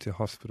goes into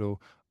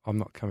hospital, I'm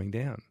not coming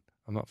down.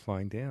 I'm not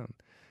flying down.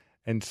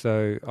 And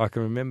so I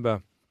can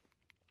remember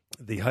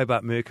the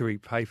Hobart Mercury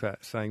paper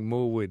saying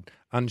Morwood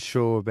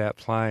unsure about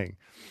playing.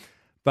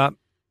 But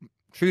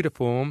true to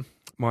form,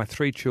 my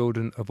three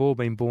children have all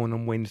been born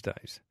on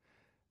Wednesdays.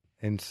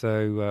 And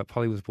so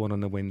Polly was born on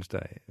the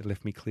Wednesday. It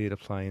left me clear to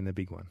play in the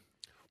big one.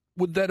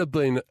 Would that have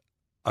been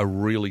a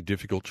really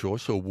difficult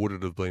choice, or would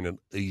it have been an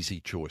easy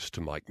choice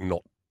to make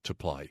not to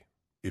play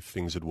if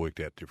things had worked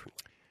out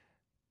differently?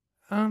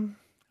 I'm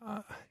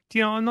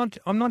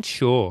not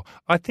sure.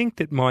 I think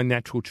that my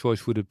natural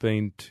choice would have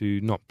been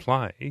to not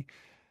play,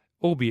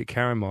 albeit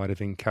Karen might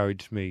have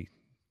encouraged me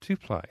to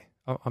play.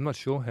 I'm not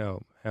sure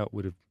how it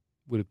would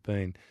have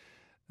been,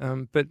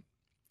 but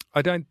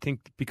I don't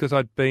think, because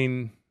I'd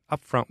been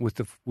upfront with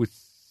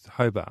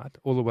Hobart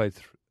all the way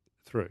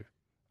through.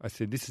 I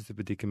said, this is the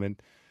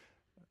predicament.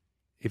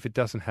 If it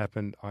doesn't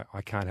happen,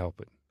 I can't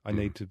help it. I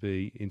need to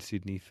be in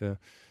Sydney for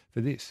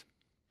this.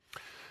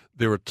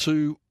 There are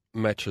two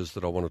matches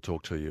that I want to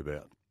talk to you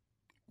about.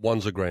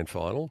 One's a grand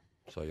final,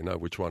 so you know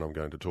which one I'm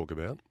going to talk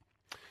about.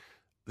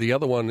 The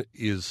other one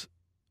is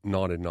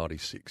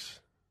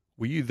 1996.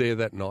 Were you there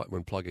that night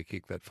when Plugger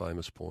kicked that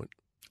famous point?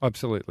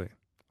 Absolutely.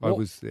 I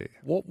was there.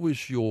 What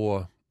was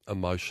your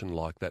emotion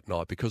like that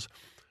night? Because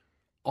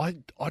I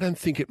don't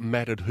think it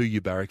mattered who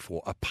you barracked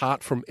for,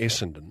 apart from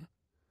Essendon,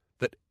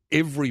 that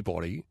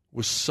everybody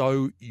was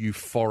so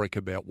euphoric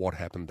about what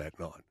happened that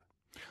night.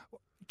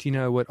 Do you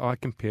know what? I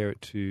compare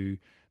it to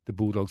the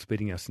Bulldogs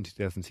beating us in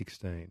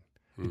 2016.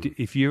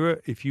 If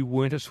you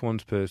weren't a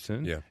Swans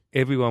person,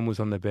 everyone was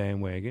on the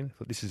bandwagon.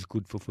 Thought this is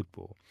good for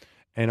football,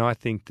 and I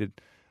think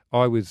that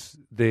I was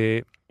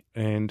there,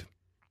 and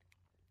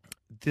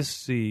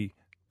this the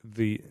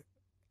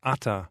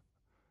utter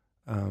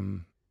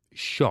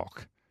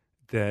shock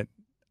that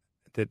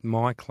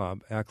my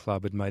club, our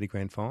club, had made a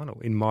grand final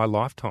in my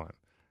lifetime.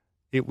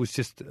 It was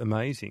just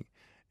amazing,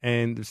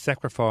 and the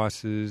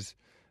sacrifices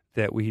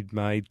that we had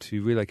made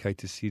to relocate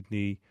to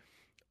Sydney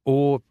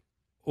all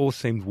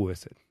seemed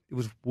worth it. It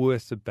was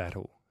worth the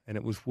battle, and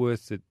it was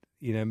worth it.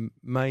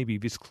 Maybe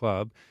this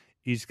club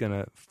is going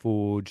to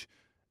forge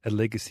a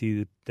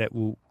legacy that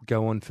will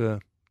go on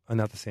for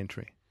another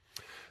century.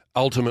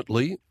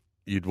 Ultimately,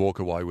 you'd walk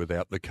away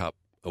without the cup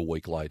a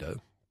week later,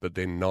 but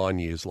then 9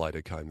 years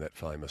later came that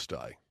famous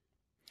day.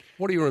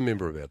 What do you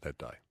remember about that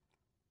day?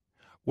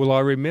 Well, I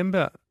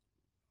remember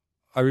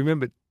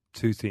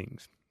two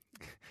things.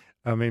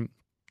 I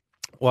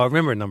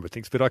remember a number of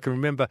things, but I can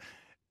remember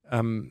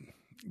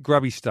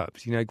Grubby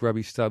Stubbs. You know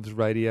Grubby Stubbs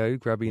radio,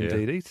 Grubby and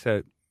Dee Dee?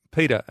 So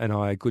Peter and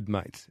I are good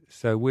mates.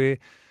 So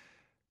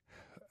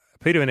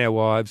Peter and our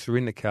wives are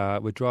in the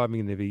car. We're driving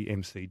into the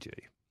MCG,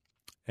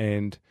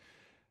 and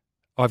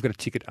I've got a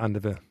ticket under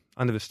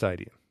the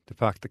stadium to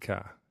park the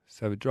car.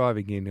 So we're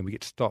driving in, and we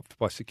get stopped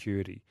by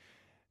security,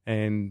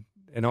 and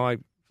I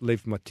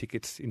leave my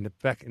tickets in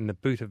the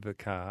boot of the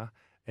car,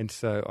 And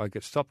so I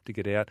get stopped to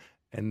get out,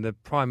 and the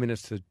Prime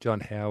Minister, John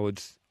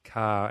Howard's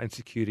car and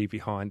security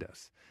behind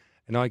us.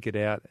 And I get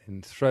out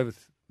and throw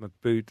my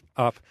boot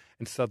up,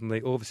 and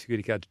suddenly all the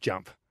security guards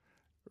jump,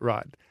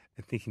 right,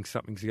 and thinking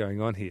something's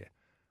going on here.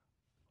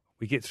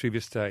 We get through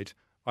this stage.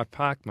 I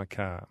park my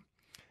car,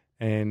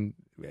 and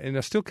I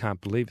still can't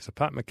believe it. I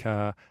park my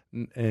car,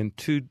 and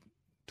two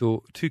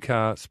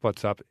car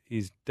spots up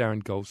is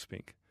Darren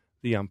Goldspink,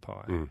 the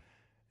umpire. Mm.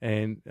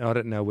 And I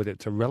don't know whether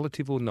it's a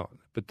relative or not,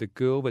 but the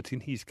girl that's in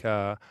his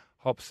car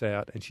hops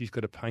out, and she's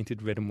got a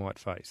painted red and white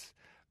face,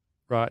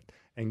 right?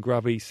 And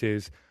Grubby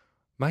says,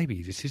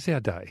 maybe this is our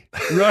day,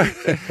 right?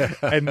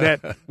 And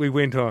that we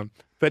went on.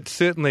 But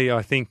certainly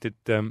I think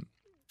that,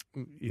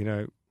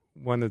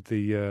 one of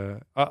the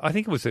I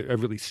think it was a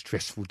really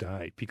stressful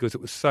day because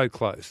it was so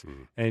close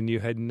and you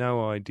had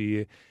no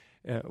idea.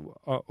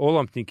 All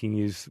I'm thinking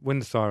is when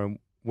the siren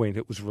went,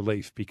 it was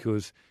relief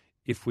because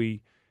if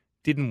we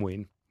didn't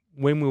win,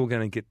 when we were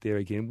going to get there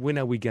again, when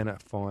are we going to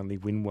finally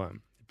win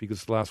one?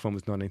 Because the last one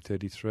was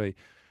 1933.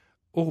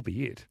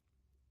 Albeit,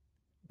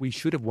 we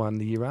should have won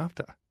the year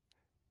after.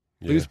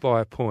 Yeah. Lose by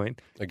a point.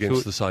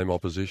 Against the same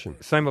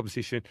opposition. Same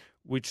opposition,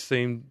 which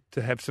seemed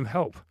to have some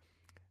help,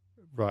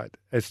 right,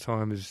 as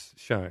time has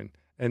shown.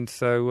 And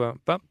so,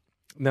 but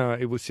no,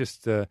 it was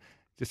just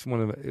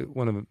one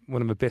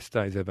of the best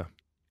days ever.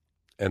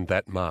 And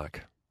that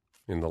mark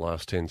in the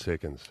last 10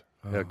 seconds,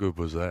 how good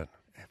was that?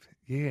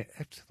 Yeah,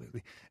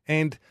 absolutely.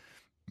 And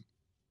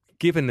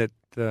given that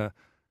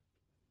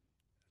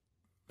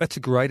that's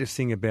the greatest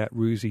thing about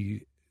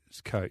Roosie's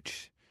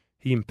coach,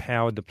 he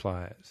empowered the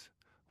players.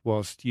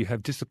 Whilst you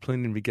have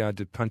discipline in regard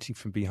to punching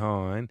from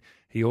behind,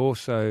 he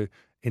also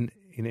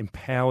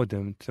empowered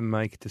them to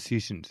make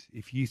decisions.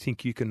 If you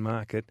think you can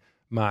mark it,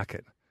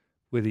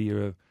 whether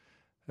you're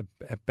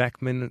a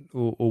backman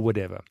or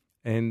whatever.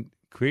 And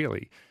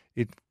clearly,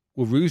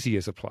 Roosie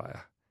as a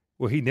player,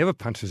 he never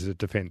punches a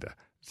defender.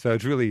 So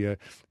it's really a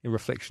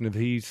reflection of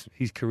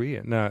his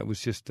career. No, it was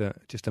just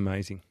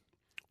amazing.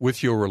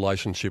 With your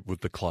relationship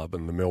with the club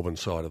and the Melbourne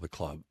side of the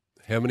club,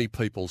 how many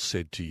people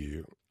said to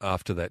you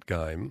after that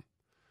game,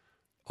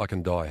 I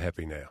can die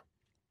happy now?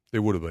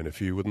 There would have been a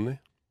few, wouldn't there?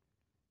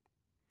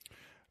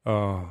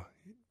 Oh,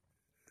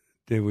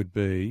 there would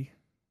be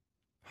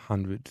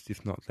hundreds,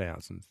 if not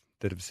thousands,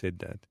 that have said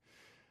that.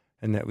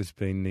 And that has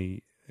been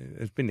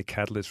the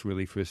catalyst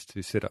really for us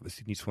to set up the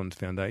Sydney Swans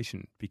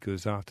Foundation,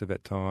 because after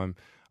that time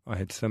I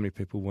had so many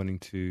people wanting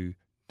to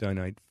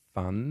donate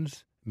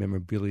funds,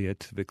 memorabilia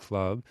to the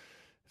club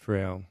for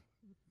our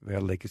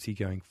legacy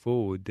going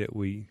forward, that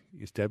we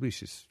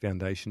established this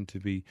foundation to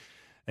be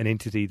an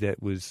entity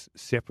that was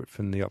separate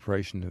from the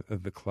operation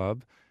of the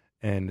club,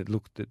 and it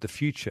looked at the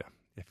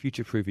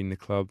future-proofing the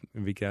club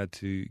in regard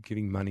to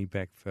giving money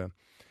back for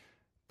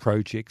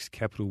projects,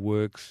 capital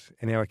works,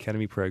 and our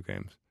academy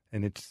programs.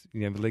 And it's,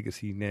 the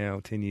legacy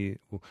now, 10 years,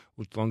 or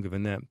longer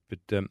than that, but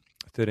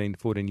 13,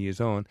 14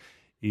 years on,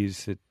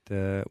 is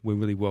that we're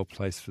really well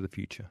placed for the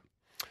future.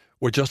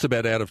 We're just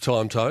about out of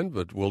time, Tone,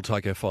 but we'll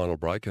take our final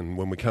break. And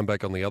when we come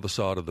back on the other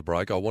side of the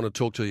break, I want to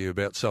talk to you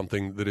about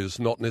something that is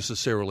not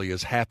necessarily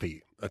as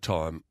happy a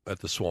time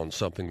at the Swans,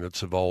 something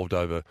that's evolved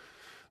over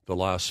the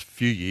last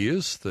few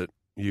years that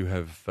you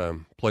have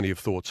plenty of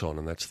thoughts on,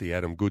 and that's the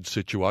Adam Goodes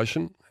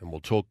situation. And we'll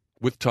talk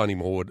with Tony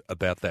Morwood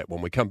about that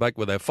when we come back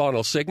with our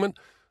final segment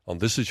on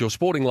This Is Your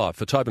Sporting Life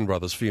for Tobin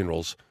Brothers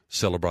Funerals,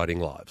 celebrating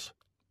lives.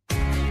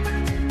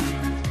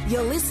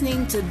 You're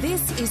listening to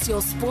This Is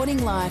Your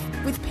Sporting Life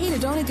with Peter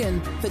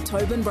Donegan for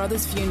Tobin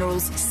Brothers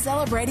Funerals,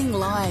 celebrating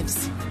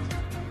lives.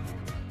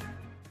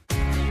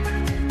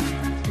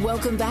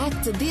 Welcome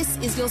back to This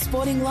Is Your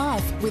Sporting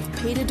Life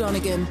with Peter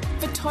Donegan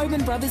for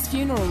Tobin Brothers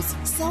Funerals,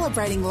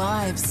 celebrating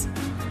lives.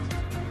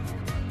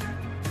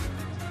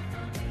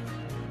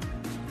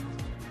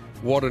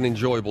 What an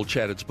enjoyable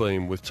chat it's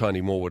been with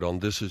Tony Morwood on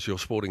This Is Your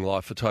Sporting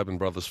Life for Tobin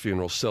Brothers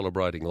Funerals,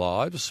 celebrating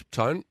lives.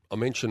 Tone, I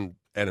mentioned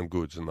Adam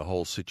Goodes and the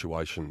whole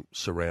situation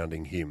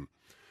surrounding him.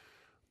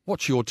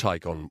 What's your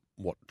take on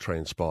what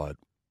transpired?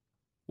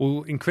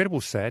 Well, incredible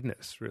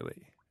sadness,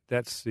 really.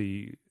 That's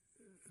the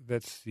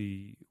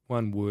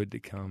one word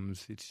that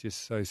comes. It's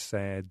just so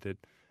sad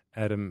that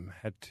Adam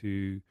had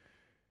to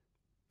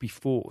be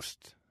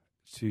forced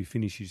to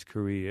finish his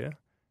career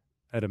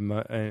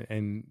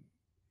and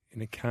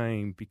it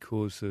came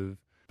because of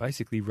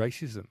basically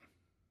racism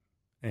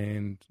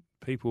and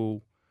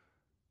people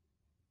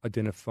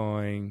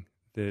identifying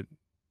that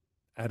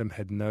Adam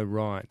had no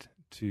right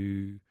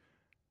to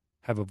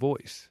have a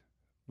voice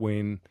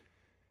when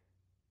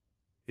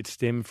it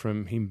stemmed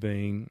from him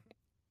being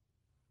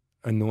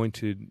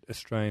anointed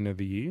Australian of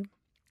the Year.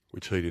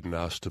 Which he didn't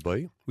ask to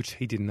be.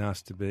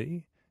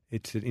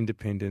 It's an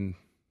independent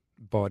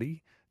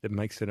body that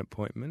makes that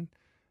appointment.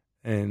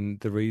 And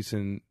the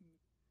reason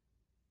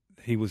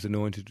he was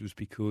anointed was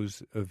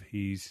because of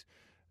his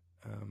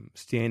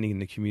standing in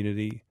the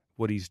community,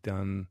 what he's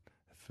done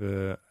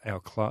for our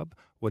club,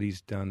 what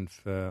he's done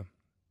for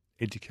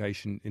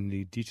education in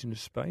the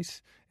Indigenous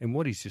space, and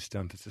what he's just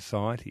done for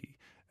society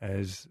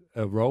as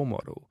a role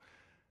model.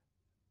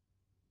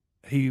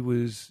 he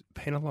was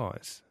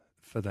penalised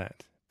for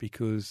that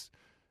because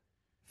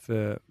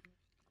for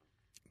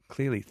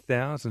clearly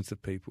thousands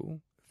of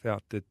people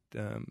felt that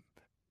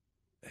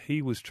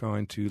he was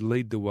trying to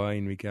lead the way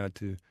in regard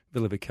to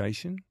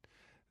vilification.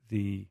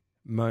 The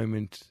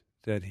moment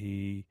that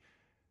he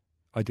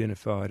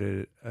identified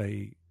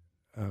a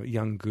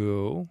young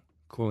girl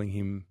calling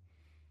him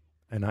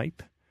an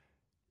ape,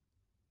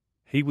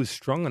 he was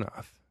strong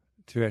enough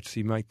to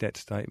actually make that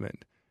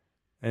statement.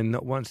 And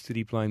not once did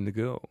he blame the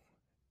girl.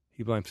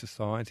 He blamed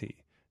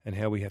society and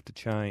how we have to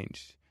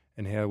change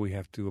and how we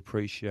have to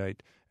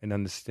appreciate and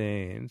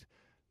understand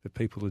that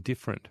people are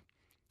different.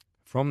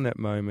 From that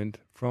moment,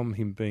 from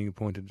him being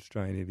appointed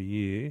Australian every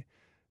year,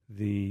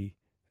 the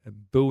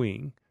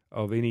booing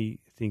of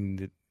anything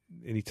that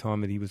any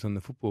time that he was on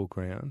the football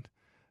ground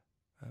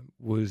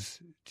was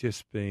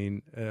just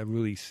been a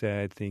really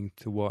sad thing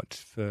to watch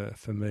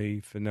for me,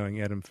 for knowing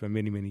Adam for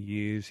many, many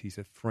years. He's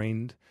a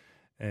friend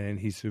and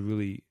he's a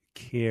really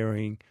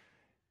caring,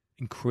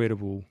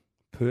 incredible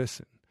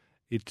person.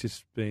 It's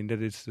just been,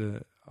 that is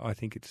I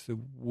think it's the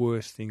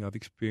worst thing I've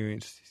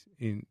experienced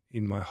in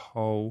my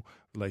whole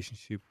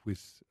relationship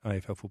with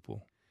AFL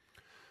football.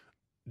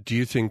 Do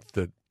you think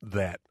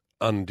that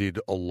undid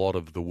a lot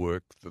of the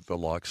work that the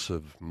likes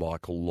of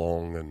Michael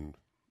Long and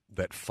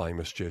that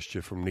famous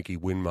gesture from Nicky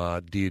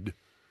Winmar did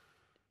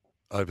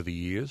over the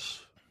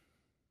years?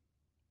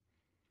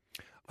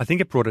 I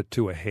think it brought it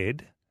to a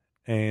head,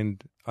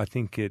 and I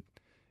think it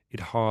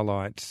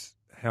highlights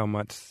how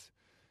much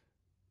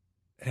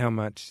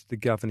the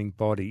governing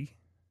body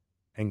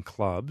and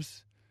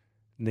clubs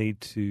need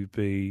to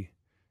be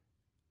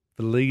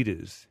the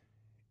leaders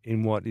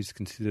in what is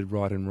considered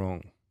right and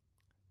wrong.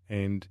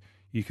 And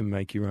you can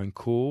make your own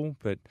call,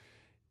 but,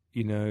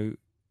 you know,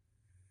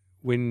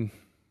 when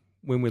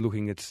we're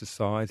looking at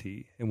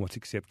society and what's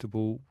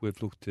acceptable,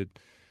 we've looked at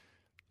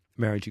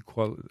marriage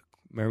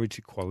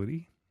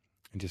equality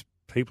and just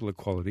people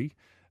equality.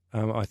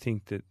 I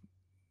think that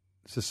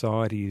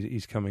society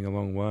is coming a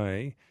long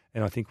way,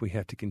 and I think we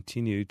have to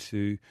continue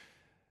to,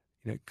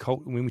 you know,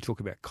 when we talk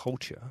about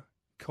culture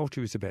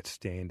is about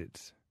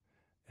standards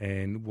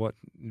and what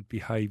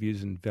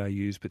behaviours and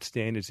values, but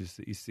standards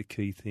is the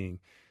key thing.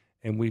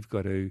 And we've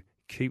got to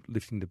keep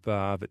lifting the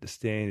bar, but the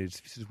standards,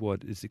 this is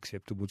what is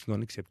acceptable, it's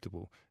not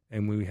acceptable.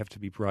 And we have to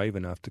be brave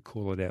enough to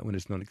call it out when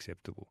it's not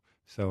acceptable.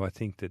 So I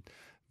think that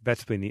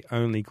that's been the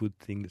only good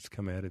thing that's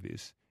come out of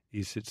this,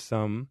 is that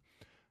some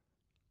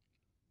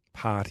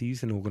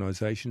parties and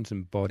organisations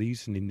and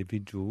bodies and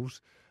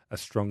individuals are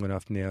strong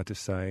enough now to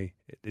say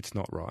it's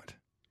not right.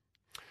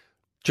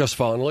 Just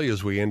finally,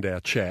 as we end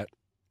our chat,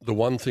 the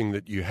one thing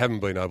that you haven't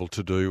been able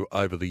to do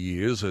over the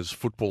years as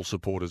football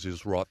supporters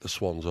is write the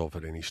Swans off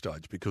at any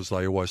stage, because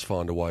they always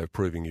find a way of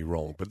proving you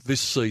wrong. But this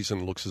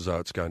season looks as though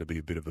it's going to be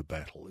a bit of a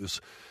battle.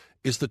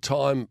 Is the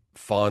time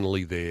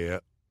finally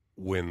there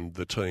when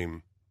the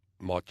team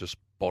might just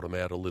bottom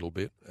out a little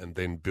bit and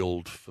then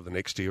build for the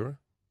next era?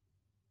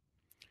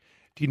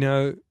 Do you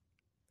know,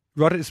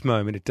 right at this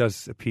moment it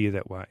does appear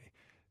that way.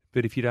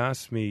 But if you'd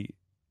asked me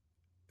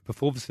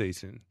before the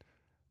season,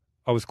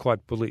 I was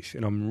quite bullish,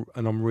 and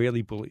I'm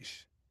rarely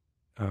bullish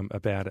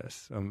about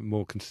us. I'm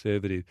more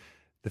conservative.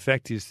 The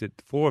fact is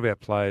that 4 of our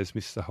players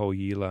missed the whole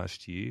year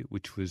last year,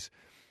 which was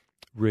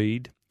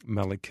Reid,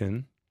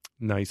 Mullican,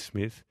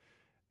 Naismith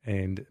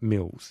and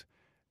Mills.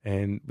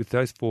 And with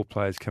those 4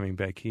 players coming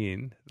back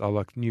in, they're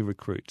like new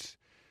recruits.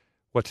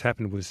 What's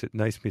happened was that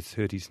Naismith's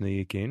hurt his knee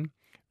again.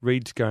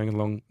 Reid's going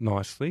along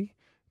nicely,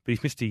 but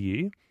he's missed a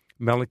year.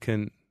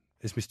 Mullican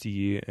has missed a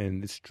year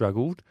and has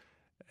struggled.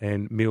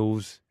 And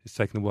Mills has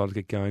taken a while to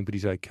get going, but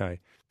he's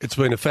okay. It's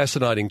been a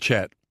fascinating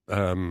chat.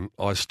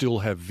 I still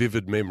have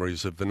vivid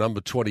memories of the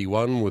number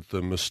 21 with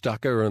the moustache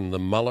and the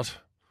mullet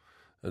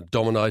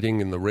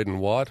dominating in the red and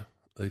white.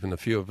 Even a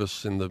few of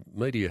us in the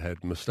media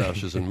had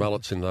moustaches and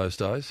mullets in those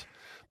days.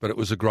 But it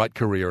was a great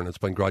career, and it's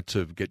been great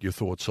to get your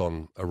thoughts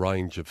on a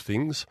range of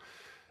things.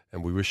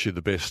 And we wish you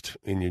the best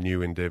in your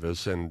new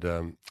endeavours.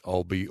 And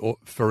I'll be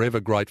forever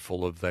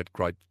grateful of that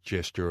great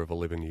gesture of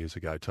 11 years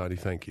ago. Tony,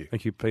 thank you.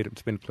 Thank you, Peter.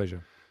 It's been a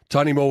pleasure.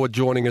 Tony Morwood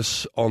joining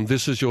us on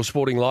This Is Your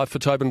Sporting Life for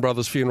Tobin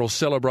Brothers Funeral,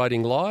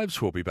 celebrating lives.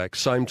 We'll be back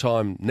same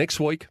time next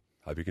week.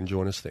 Hope you can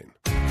join us then.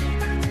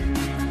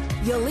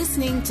 You're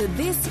listening to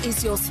This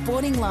Is Your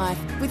Sporting Life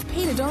with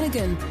Peter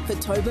Donegan for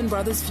Tobin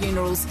Brothers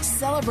Funerals,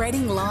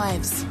 celebrating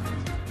lives.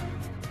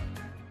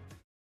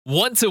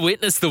 Want to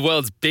witness the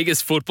world's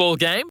biggest football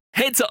game?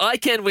 Head to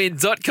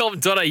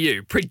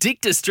iCanWin.com.au,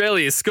 predict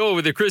Australia's score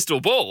with a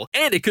crystal ball,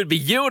 and it could be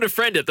you and a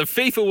friend at the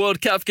FIFA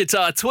World Cup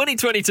Qatar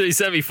 2022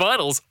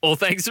 semi-finals, all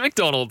thanks to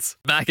McDonald's.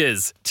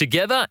 Maccas,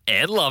 together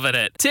and loving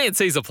it.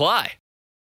 TNCs apply.